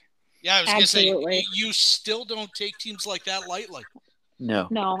race. Yeah, I was going to say, Absolutely. you still don't take teams like that lightly. No.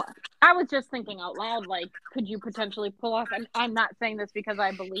 I was just thinking out loud, like, could you potentially pull off, and I'm not saying this because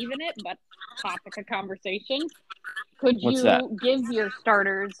I believe in it, but topic of conversation, could What's you that? give your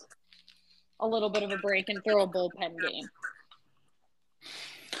starters a little bit of a break and throw a bullpen game?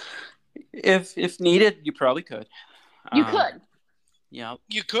 If needed, you probably could. You could. Yeah.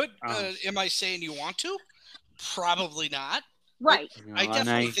 You could. Am I saying you want to? Probably not. Right. I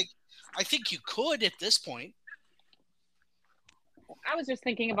definitely think you could at this point. I was just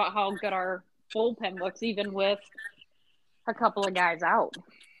thinking about how good our bullpen looks, even with a couple of guys out.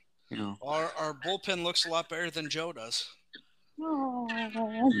 Our bullpen looks a lot better than Joe does. Oh,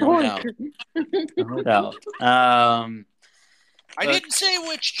 No doubt. No doubt. I didn't say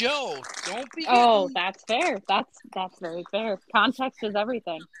which Joe. Don't be. Oh, that's fair. That's very fair. Context is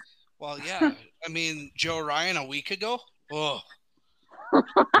everything. Well, yeah. I mean, Joe Ryan a week ago. Oh.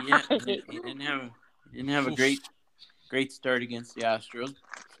 Yeah, he didn't have a great start against the Astros.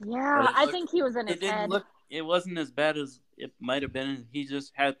 Yeah, I think he was in his It didn't head. look. It wasn't as bad as it might have been. He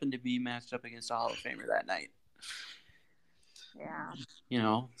just happened to be matched up against a Hall of Famer that night.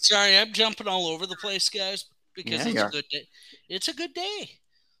 Yeah. Sorry, I'm jumping all over the place, guys, because it's a good day. It's a good day.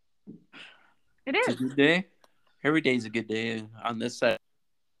 It It's a is. good day. Every day's a good day on this side.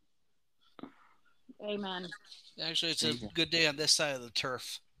 Amen. Actually, it's a good day on this side of the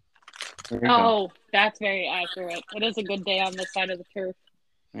turf. There you go. Oh, that's very accurate. It is a good day on this side of the turf.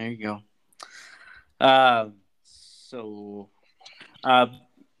 There you go. I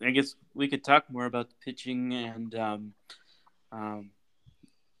guess we could talk more about the pitching, and it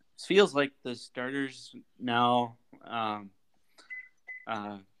feels like the starters now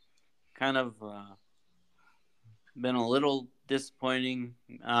kind of been a little disappointing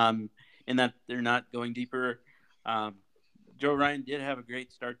in that they're not going deeper. Joe Ryan did have a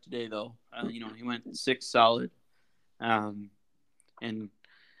great start today, though. He went 6 solid, and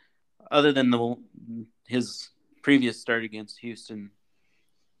other than his previous start against Houston,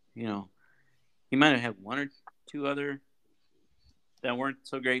 he might have had 1 or 2 other that weren't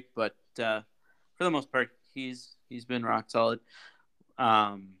so great, but for the most part, he's been rock solid.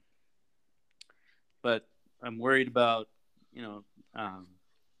 But I'm worried about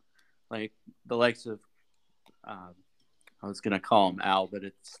like the likes of I was gonna call him Al, but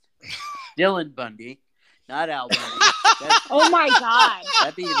it's Dylan Bundy, not Al Bundy. Oh my God!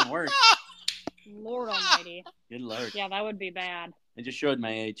 That'd be even worse. Lord Almighty. Good Lord. Yeah, that would be bad. I just showed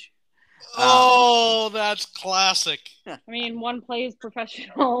my age. Oh, that's classic. I mean, one plays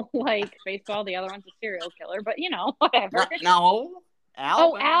professional like baseball, the other one's a serial killer, but whatever. No.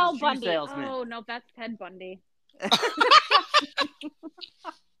 Al Bundy's Al a shoe Bundy. salesman. Oh no, that's Ted Bundy.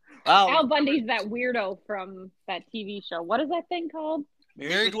 Wow. Al Bundy's that weirdo from that TV show. What is that thing called?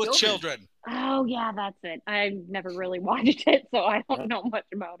 Married with Children. Oh yeah, that's it. I've never really watched it, so I don't know much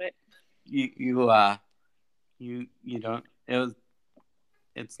about it. You don't.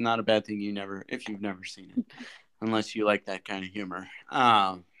 It's not a bad thing if you've never seen it, unless you like that kind of humor.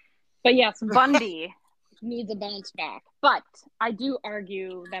 But yes, Bundy needs a bounce back. But I do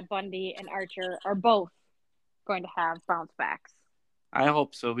argue that Bundy and Archer are both going to have bounce backs. I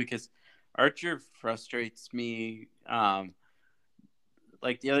hope so, because Archer frustrates me.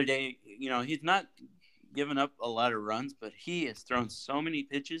 Like the other day, he's not given up a lot of runs, but he has thrown so many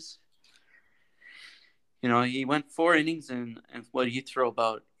pitches. He went 4 innings and what did he throw,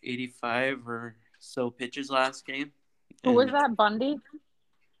 about 85 or so pitches last game? Who was that, Bundy?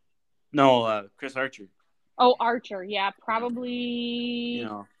 No, Chris Archer. Oh, Archer. Yeah, probably.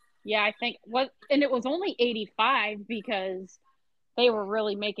 Yeah, I think and it was only 85 because they were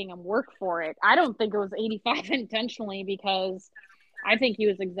really making him work for it. I don't think it was 85 intentionally, because I think he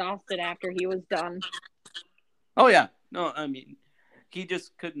was exhausted after he was done. Oh yeah, no, I mean, he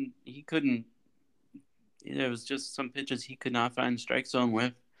just couldn't. He couldn't. There was just some pitches he could not find the strike zone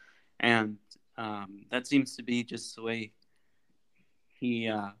with, and that seems to be just the way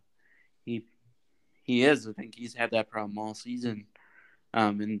he he he is. I think he's had that problem all season,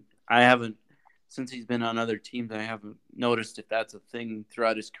 and I haven't since he's been on other teams. I haven't noticed if that's a thing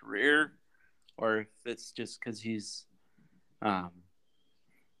throughout his career, or if it's just because he's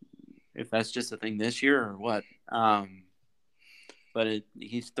if that's just a thing this year or what. But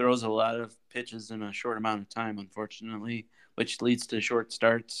he throws a lot of pitches in a short amount of time, unfortunately, which leads to short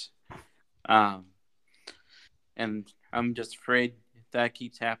starts. And I'm just afraid if that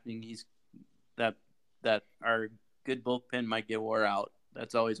keeps happening, that our good bullpen might get wore out.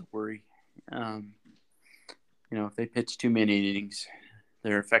 That's always a worry. If they pitch too many innings,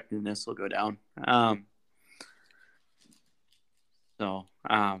 their effectiveness will go down.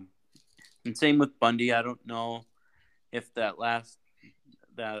 And same with Bundy. I don't know if that last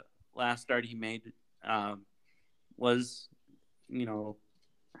start he made was, the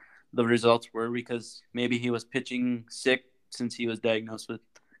results were because maybe he was pitching sick since he was diagnosed with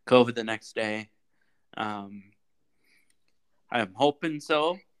COVID the next day. I'm hoping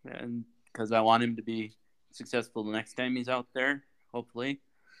so, and because I want him to be successful the next time he's out there, hopefully.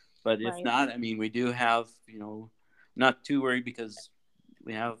 But if not, I mean, we do have, not too worried because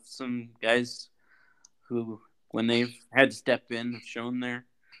we have some guys who, when they've had to step in, have shown their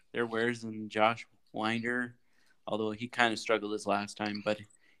wares. And Josh Winder, although he kind of struggled his last time, but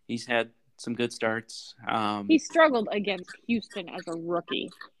he's had some good starts. He struggled against Houston as a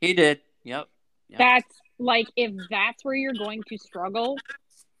rookie. He did. Yep. That's like, if that's where you're going to struggle,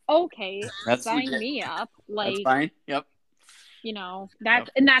 okay, sign me up. Like, that's fine. Yep. And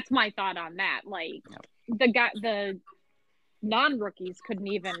that's my thought on that. Like, the non-rookies couldn't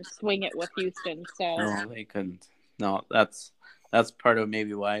even swing it with Houston. So no, they couldn't. No, that's part of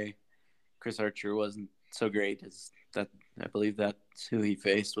maybe why Chris Archer wasn't so great. Is that I believe that's who he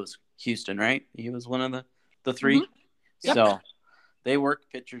faced was Houston, right? He was one of the three. Mm-hmm. Yep. So they work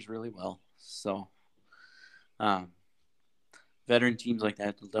pitchers really well. So veteran teams like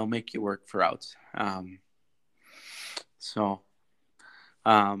that, they'll make you work for outs. But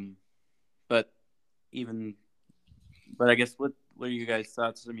I guess what are you guys'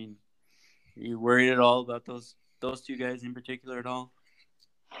 thoughts? I mean, are you worried at all about those two guys in particular at all?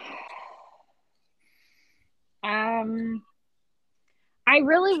 I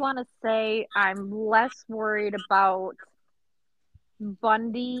really want to say I'm less worried about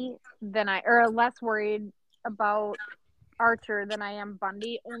Bundy less worried about Archer than I am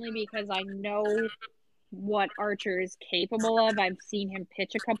Bundy, only because I know what Archer is capable of. I've seen him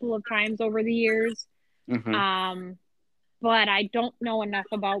pitch a couple of times over the years. Mm-hmm. But I don't know enough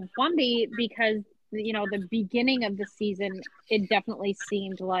about Bundy because, the beginning of the season, it definitely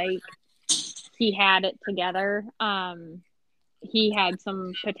seemed like he had it together. He had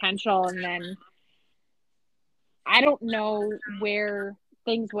some potential, and then I don't know where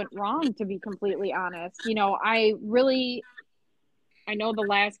things went wrong, to be completely honest. I know the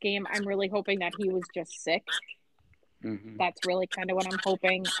last game, I'm really hoping that he was just sick. Mm-hmm. That's really kind of what I'm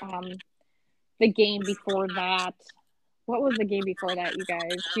hoping. The game before that, what was the game before that, you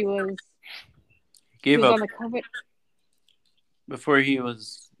guys? He was on the COVID. Before he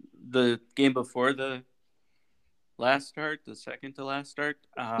was the game before the last start, the second to last start.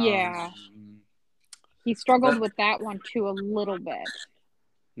 Yeah. He struggled with that one too a little bit.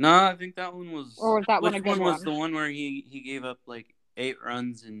 No, I think that one was. Or was that one a good one? Which one was the one where he gave up like 8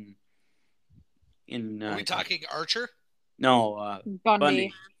 runs in? Are we talking Archer? No,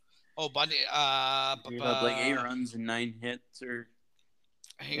 Bundy. Oh, Bundy. He gave up like 8 runs and 9 hits, or.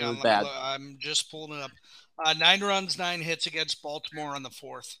 Hang on, I'm just pulling it up. 9 runs, 9 hits against Baltimore on the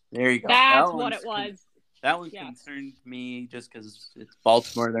 4th. There you go. That's what it was. That one concerned me just because it's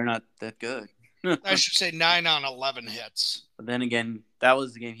Baltimore. They're not that good. I should say 9 on 11 hits. But then again, that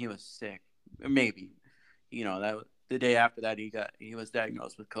was the game he was sick. Maybe, that the day after that he was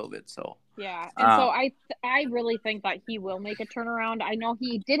diagnosed with COVID. So yeah, and so I really think that he will make a turnaround. I know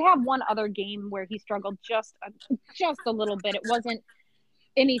he did have one other game where he struggled just a little bit. It wasn't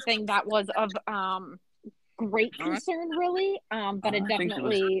anything that was of great concern, really, but it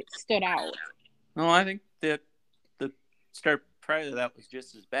definitely stood out. No, I think that the start prior to that was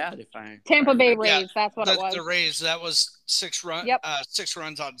just as bad. Tampa Bay Rays, that's what it was. The Rays, that was 6 runs. Yep. 6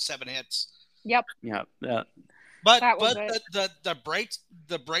 runs on 7 hits. Yep. Yeah. But the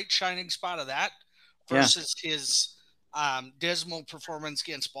bright shining spot of that versus his dismal performance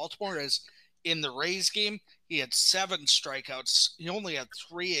against Baltimore is in the Rays game. he had 7 strikeouts. He only had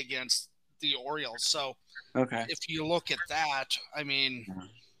 3 against the Orioles. So Okay. if you look at that, I mean,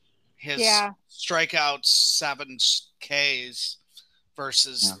 his Yeah. strikeouts, 7 Ks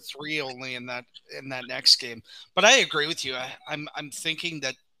versus 3 only in that next game. But I agree with you. I'm thinking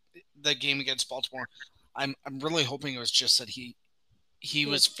that the game against Baltimore, I'm really hoping it was just that he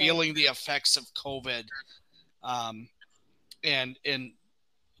was feeling the effects of COVID.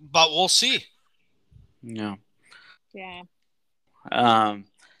 But we'll see. Yeah. Yeah. I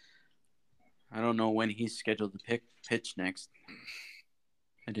don't know when he's scheduled to pitch next.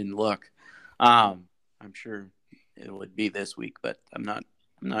 I didn't look. I'm sure it would be this week, but I'm not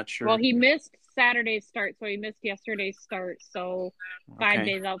sure. Well, he missed Saturday's start, so he missed yesterday's start. So 5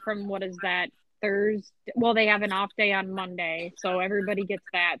 days out from what is that? Thursday. Well, they have an off day on Monday, so everybody gets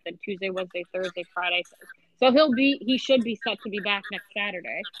that. Then Tuesday, Wednesday, Thursday, Friday. So he should be set to be back next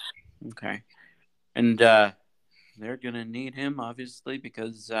Saturday. Okay. And they're gonna need him obviously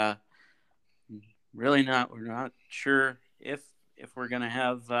because we're not sure if we're gonna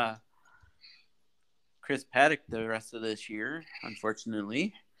have Chris Paddack the rest of this year,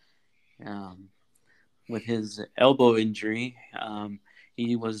 unfortunately. With his elbow injury,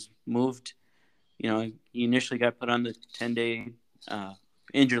 he was moved. He initially got put on the 10-day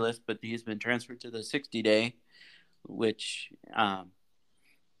injury list, but he's been transferred to the 60-day, which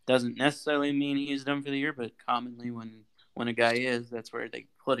doesn't necessarily mean he's done for the year, but commonly when a guy is, that's where they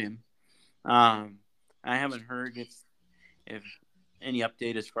put him. I haven't heard if any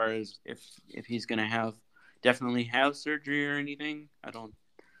update as far as if he's going to definitely have surgery or anything. I don't.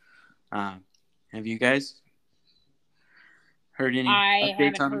 Have you guys heard any? I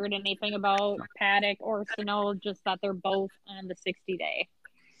haven't heard anything about Paddack or Sano, just that they're both on the 60-day.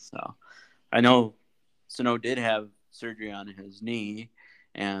 So, I know Sano did have surgery on his knee,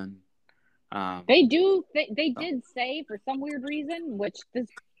 and they did say for some weird reason, which this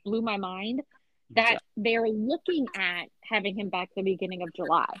blew my mind, that they're looking at having him back the beginning of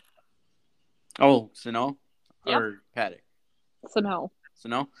July. Oh, Sano? Yep. Or Paddack? Sano.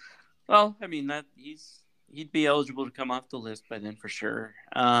 Well, I mean that he'd be eligible to come off the list by then for sure.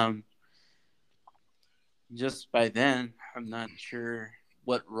 Just by then, I'm not sure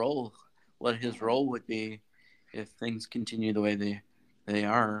what his role would be if things continue the way they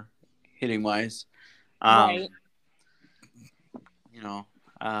are hitting wise. Right.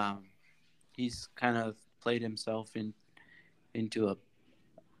 He's kind of played himself into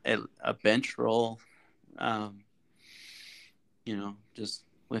a bench role. Just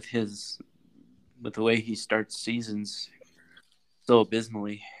with the way he starts seasons so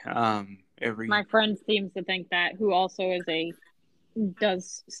abysmally. My friend seems to think that, who also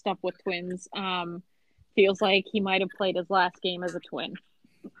does stuff with Twins, feels like he might have played his last game as a Twin.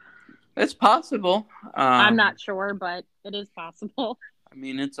 It's possible. I'm not sure, but it is possible. I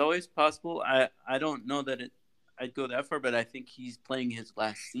mean, it's always possible. I don't know that I'd go that far, but I think he's playing his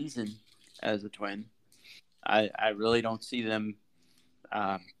last season as a Twin. I really don't see them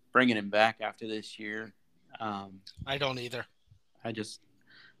bringing him back after this year. I don't either. I just,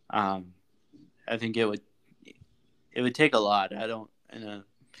 I think it would take a lot. I don't, and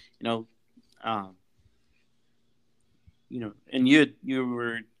you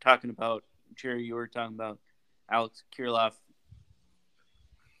were talking about, Jerry, you were talking about Alex Kirilloff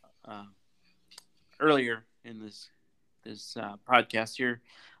earlier in this podcast here.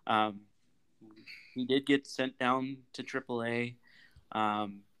 He did get sent down to AAA.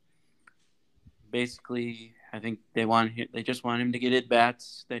 Basically, I think they just want him to get at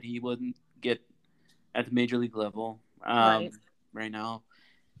bats that he wouldn't get at the major league level. Right now,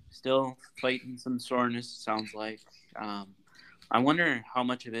 still fighting some soreness. Sounds like. I wonder how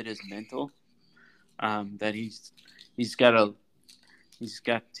much of it is mental. That he's got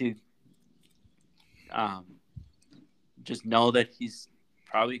to just know that he's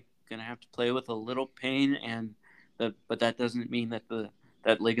probably gonna have to play with a little pain, but that doesn't mean that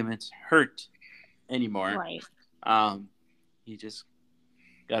that ligaments hurt anymore. Right. You just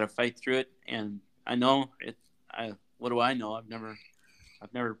got to fight through it, and I know it. What do I know? I've never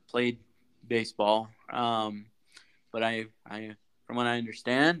played baseball, but I from what I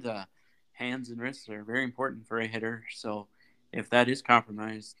understand, hands and wrists are very important for a hitter. So if that is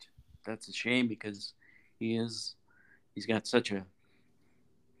compromised, that's a shame because he's got such a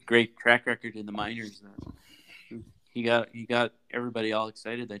great track record in the minors. He got everybody all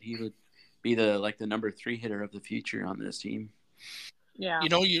excited that he would be the number 3 hitter of the future on this team. Yeah.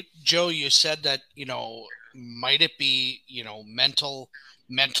 Joe, you said that, might it be,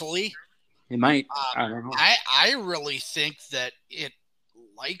 mentally? It might. I don't know. I really think that it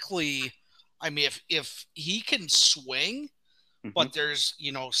likely I mean, if he can swing, but there's,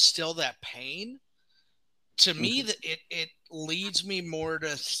 still that pain, to me, that it leads me more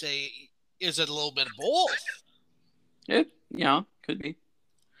to say, is it a little bit of both? Yeah, could be.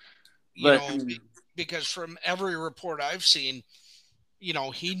 Because from every report I've seen,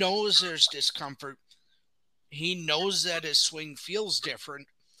 he knows there's discomfort. He knows that his swing feels different,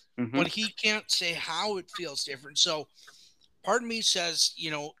 but he can't say how it feels different. So part of me says,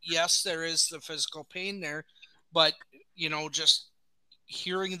 yes, there is the physical pain there, but, just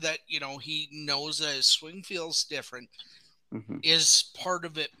hearing that, he knows that his swing feels different is part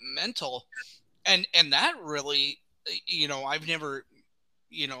of it mental. And that really, I've never,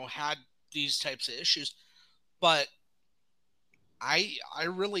 had these types of issues, but I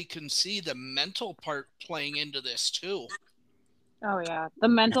really can see the mental part playing into this too. Oh yeah. The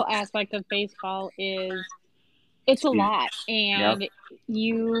mental aspect of baseball it's a lot. And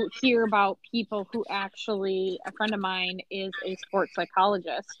you hear about people who actually, a friend of mine is a sports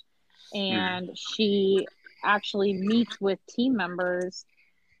psychologist, and she actually meets with team members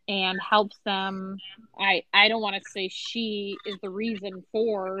and helps them. I don't want to say she is the reason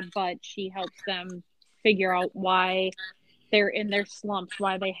for, but she helps them figure out why they're in their slumps,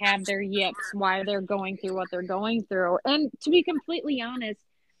 why they have their yips, why they're going through what they're going through. And to be completely honest,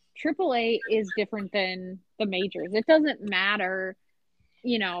 AAA is different than the majors. It doesn't matter.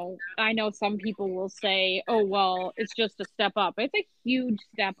 I know some people will say, oh, well, it's just a step up. It's a huge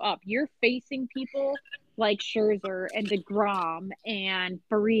step up. You're facing people like Scherzer and DeGrom and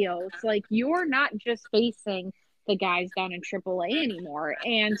Barrios. Like, you're not just facing the guys down in AAA anymore.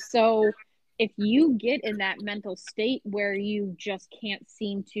 And so if you get in that mental state where you just can't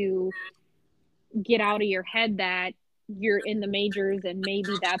seem to get out of your head that you're in the majors and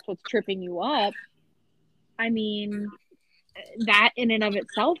maybe that's what's tripping you up, I mean, that in and of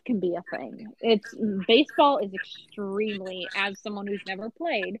itself can be a thing. Baseball is extremely, as someone who's never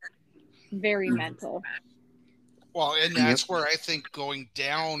played, very mental. Well, and that's where I think going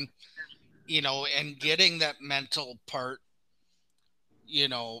down, and getting that mental part,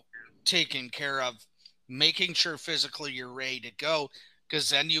 taken care of, making sure physically you're ready to go, because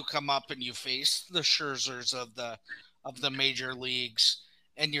then you come up and you face the Scherzers of the major leagues,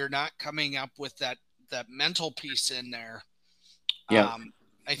 and you're not coming up with that mental piece in there. Yeah.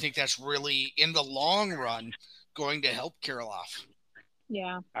 I think that's really, in the long run, going to help Kirilloff.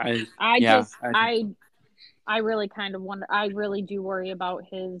 Yeah. I really kind of wonder. I really do worry about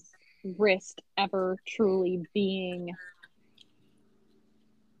his wrist ever truly being,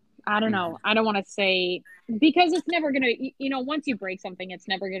 I don't know. I don't want to say, because it's never going to, once you break something, it's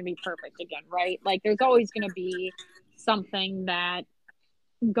never going to be perfect again, right? Like, there's always going to be something that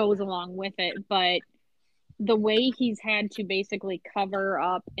goes along with it. But the way he's had to basically cover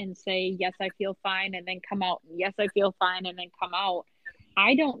up and say, yes, I feel fine, and then come out, yes, I feel fine, and then come out,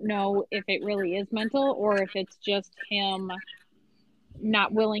 I don't know if it really is mental or if it's just him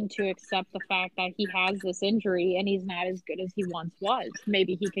not willing to accept the fact that he has this injury and he's not as good as he once was.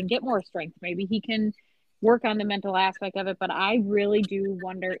 Maybe he can get more strength. Maybe he can work on the mental aspect of it. But I really do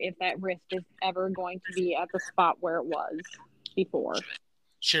wonder if that wrist is ever going to be at the spot where it was before.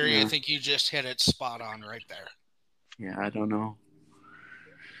 Sherry, I think you just hit it spot on right there. Yeah, I don't know.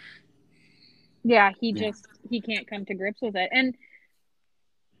 Yeah, he can't come to grips with it. And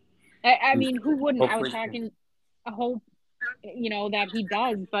I mean, who wouldn't? I was talking a whole, that he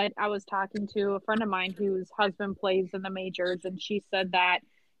does, but I was talking to a friend of mine whose husband plays in the majors, and she said that,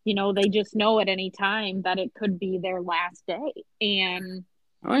 they just know at any time that it could be their last day. And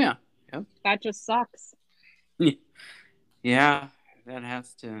that just sucks. Yeah, that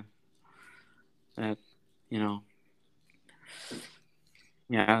has to, it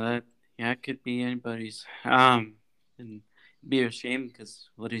could be anybody's. And be a shame because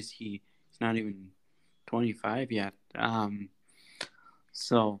what is he? He's not even 25 yet.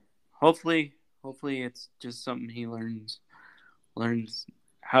 So hopefully it's just something he learns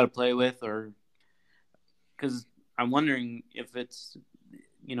how to play with, or because I'm wondering if it's,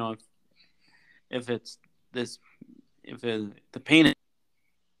 if it's this, the pain is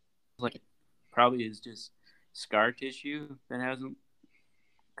like probably is just scar tissue that hasn't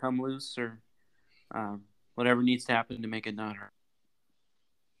come loose, or whatever needs to happen to make it not hurt.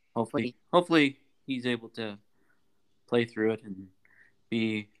 Hopefully he's able to play through it and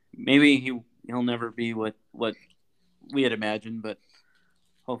be, maybe he'll never be what we had imagined, but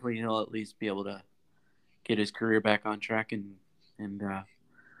hopefully he'll at least be able to get his career back on track, and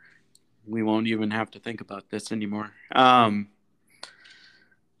we won't even have to think about this anymore. But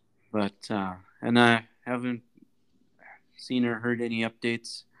and I haven't seen or heard any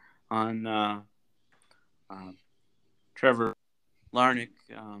updates on Trevor Larnach.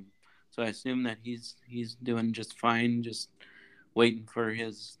 So I assume that he's doing just fine, just waiting for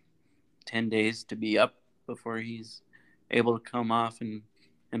his 10 days to be up before he's able to come off and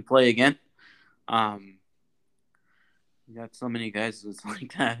play again. We got so many guys that's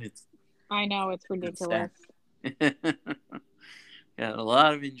like that. I know, it's ridiculous. Got a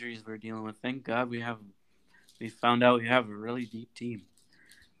lot of injuries we're dealing with. Thank God we found out we have a really deep team.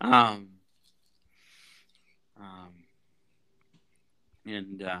 And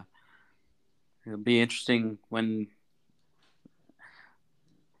it'll be interesting when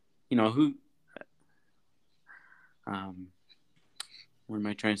who. What am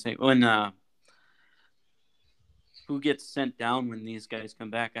I trying to say? When who gets sent down when these guys come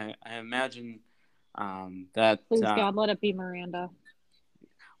back? I imagine that. Please God, let it be Miranda.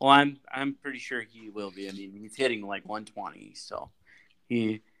 Well, I'm pretty sure he will be. I mean, he's hitting like 120, so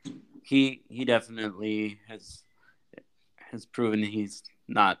he definitely has proven he's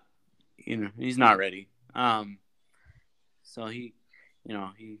not he's not ready. So he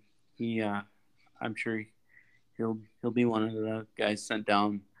I'm sure he'll be one of the guys sent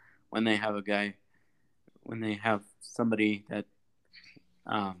down when they have somebody that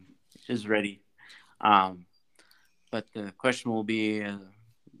is ready. But the question will be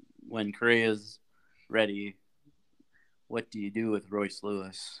when Correa's ready, what do you do with Royce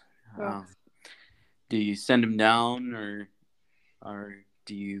Lewis? Yeah. Do you send him down or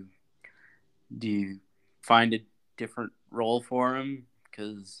do you find a different role for him?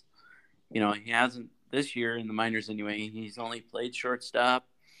 Because he hasn't this year in the minors anyway. He's only played shortstop,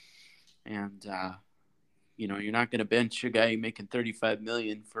 and you're not going to bench a guy making $35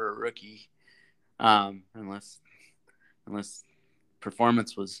 million for a rookie, unless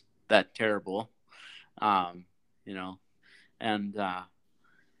performance was that terrible, and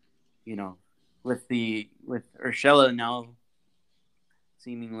with Urshela now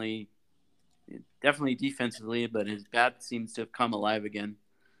seemingly definitely defensively, but his bat seems to have come alive again.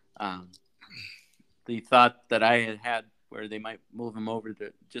 The thought that I had where they might move him over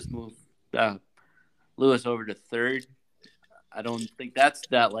to just move Lewis over to third, I don't think that's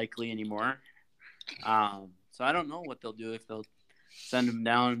that likely anymore. So I don't know what they'll do, if they'll send him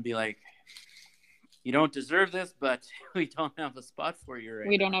down and be like, you don't deserve this, but we don't have a spot for you right now.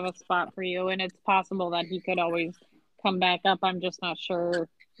 We don't have a spot for you, and it's possible that he could always come back up. I'm just not sure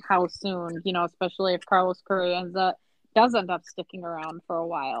how soon, especially if Carlos Correa does end up sticking around for a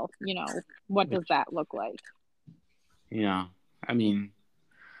while. What does that look like? Yeah, I mean,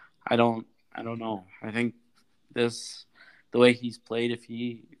 I don't know. I think the way he's played, if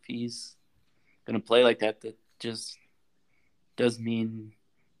he's going to play like that, that just does mean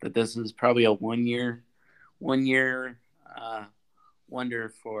that this is probably a one year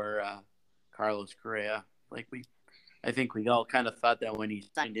wonder for Carlos Correa. I think we all kind of thought that when he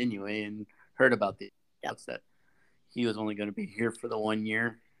signed anyway, and heard about the doubts that he was only going to be here for the 1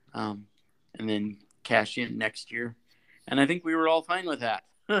 year, and then cash in next year. And I think we were all fine with that.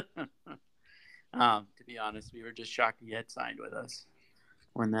 To be honest, we were just shocked he had signed with us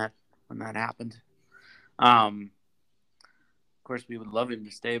when that happened. Of course, we would love him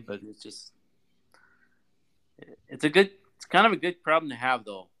to stay, but it's kind of a good problem to have,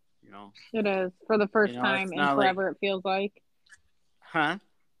 though. It is, for the first time in forever. It feels like. Huh?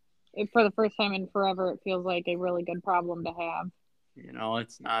 For the first time in forever, it feels like a really good problem to have.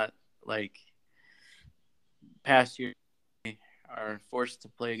 It's not like past years are forced to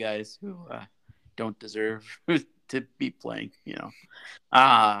play guys who don't deserve to be playing. So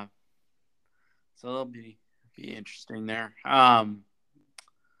it'll be interesting there.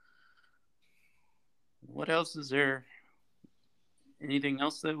 What else is there? Anything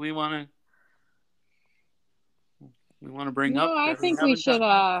else that we want to bring up? I think we should.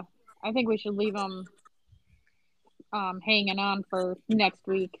 I think we should leave them hanging on for next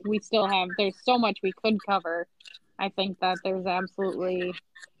week. We still have. There's so much we could cover. I think that there's absolutely.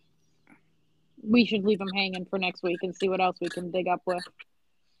 We should leave them hanging for next week and see what else we can dig up with.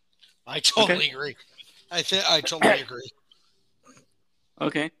 I totally agree. I totally agree.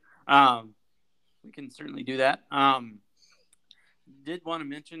 Okay. We can certainly do that. Did want to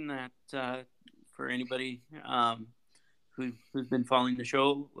mention that for anybody who's been following the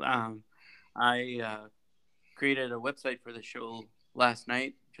show, I created a website for the show last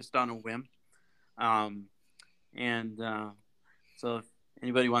night just on a whim. So if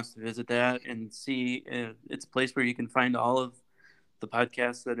anybody wants to visit that and see, it's a place where you can find all of the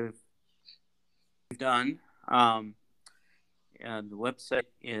podcasts that we've done. And the website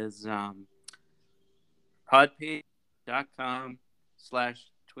is podpage.com/twins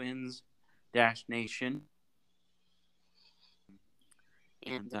Twins-Nation.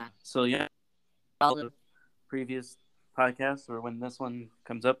 And so, yeah, all the previous podcasts or when this one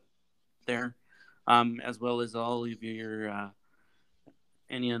comes up there, as well as all of your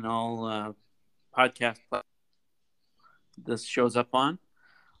any and all podcast this shows up on.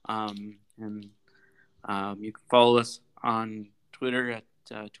 And you can follow us on Twitter at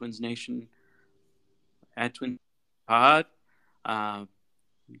Twins Nation, at Twin Pod. You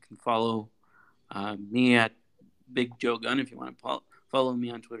can follow me at Big Joe Gunn if you want to follow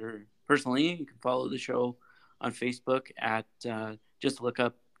me on Twitter personally. You can follow the show on Facebook at just look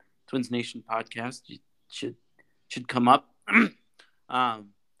up Twins Nation Podcast. You should come up. And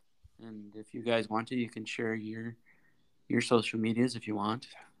if you guys want to, you can share your social medias if you want.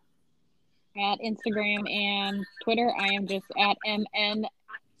 At Instagram and Twitter, I am just at MN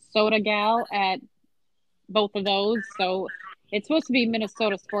Soda Gal at both of those. So it's supposed to be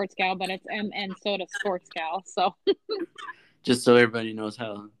Minnesota Sports Gal, but it's MN Soda Sports Gal. So just so everybody knows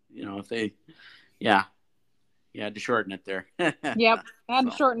how, if they, yeah, to shorten it there. Yep, I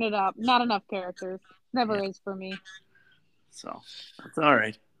had to shorten it up. Not enough characters. Never is for me. So that's all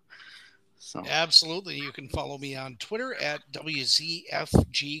right. So absolutely, you can follow me on Twitter at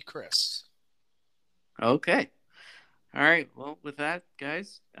WZFGChris. Okay. All right. Well, with that,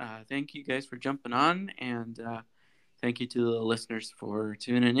 guys, thank you guys for jumping on, and thank you to the listeners for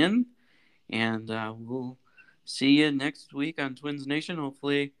tuning in. And we'll see you next week on Twins Nation.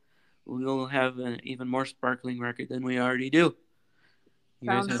 Hopefully, we'll have an even more sparkling record than we already do.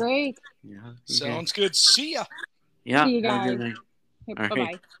 Sounds great. Yeah. Sounds good. See ya. Yeah. See you guys. All right.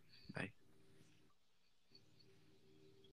 Bye-bye.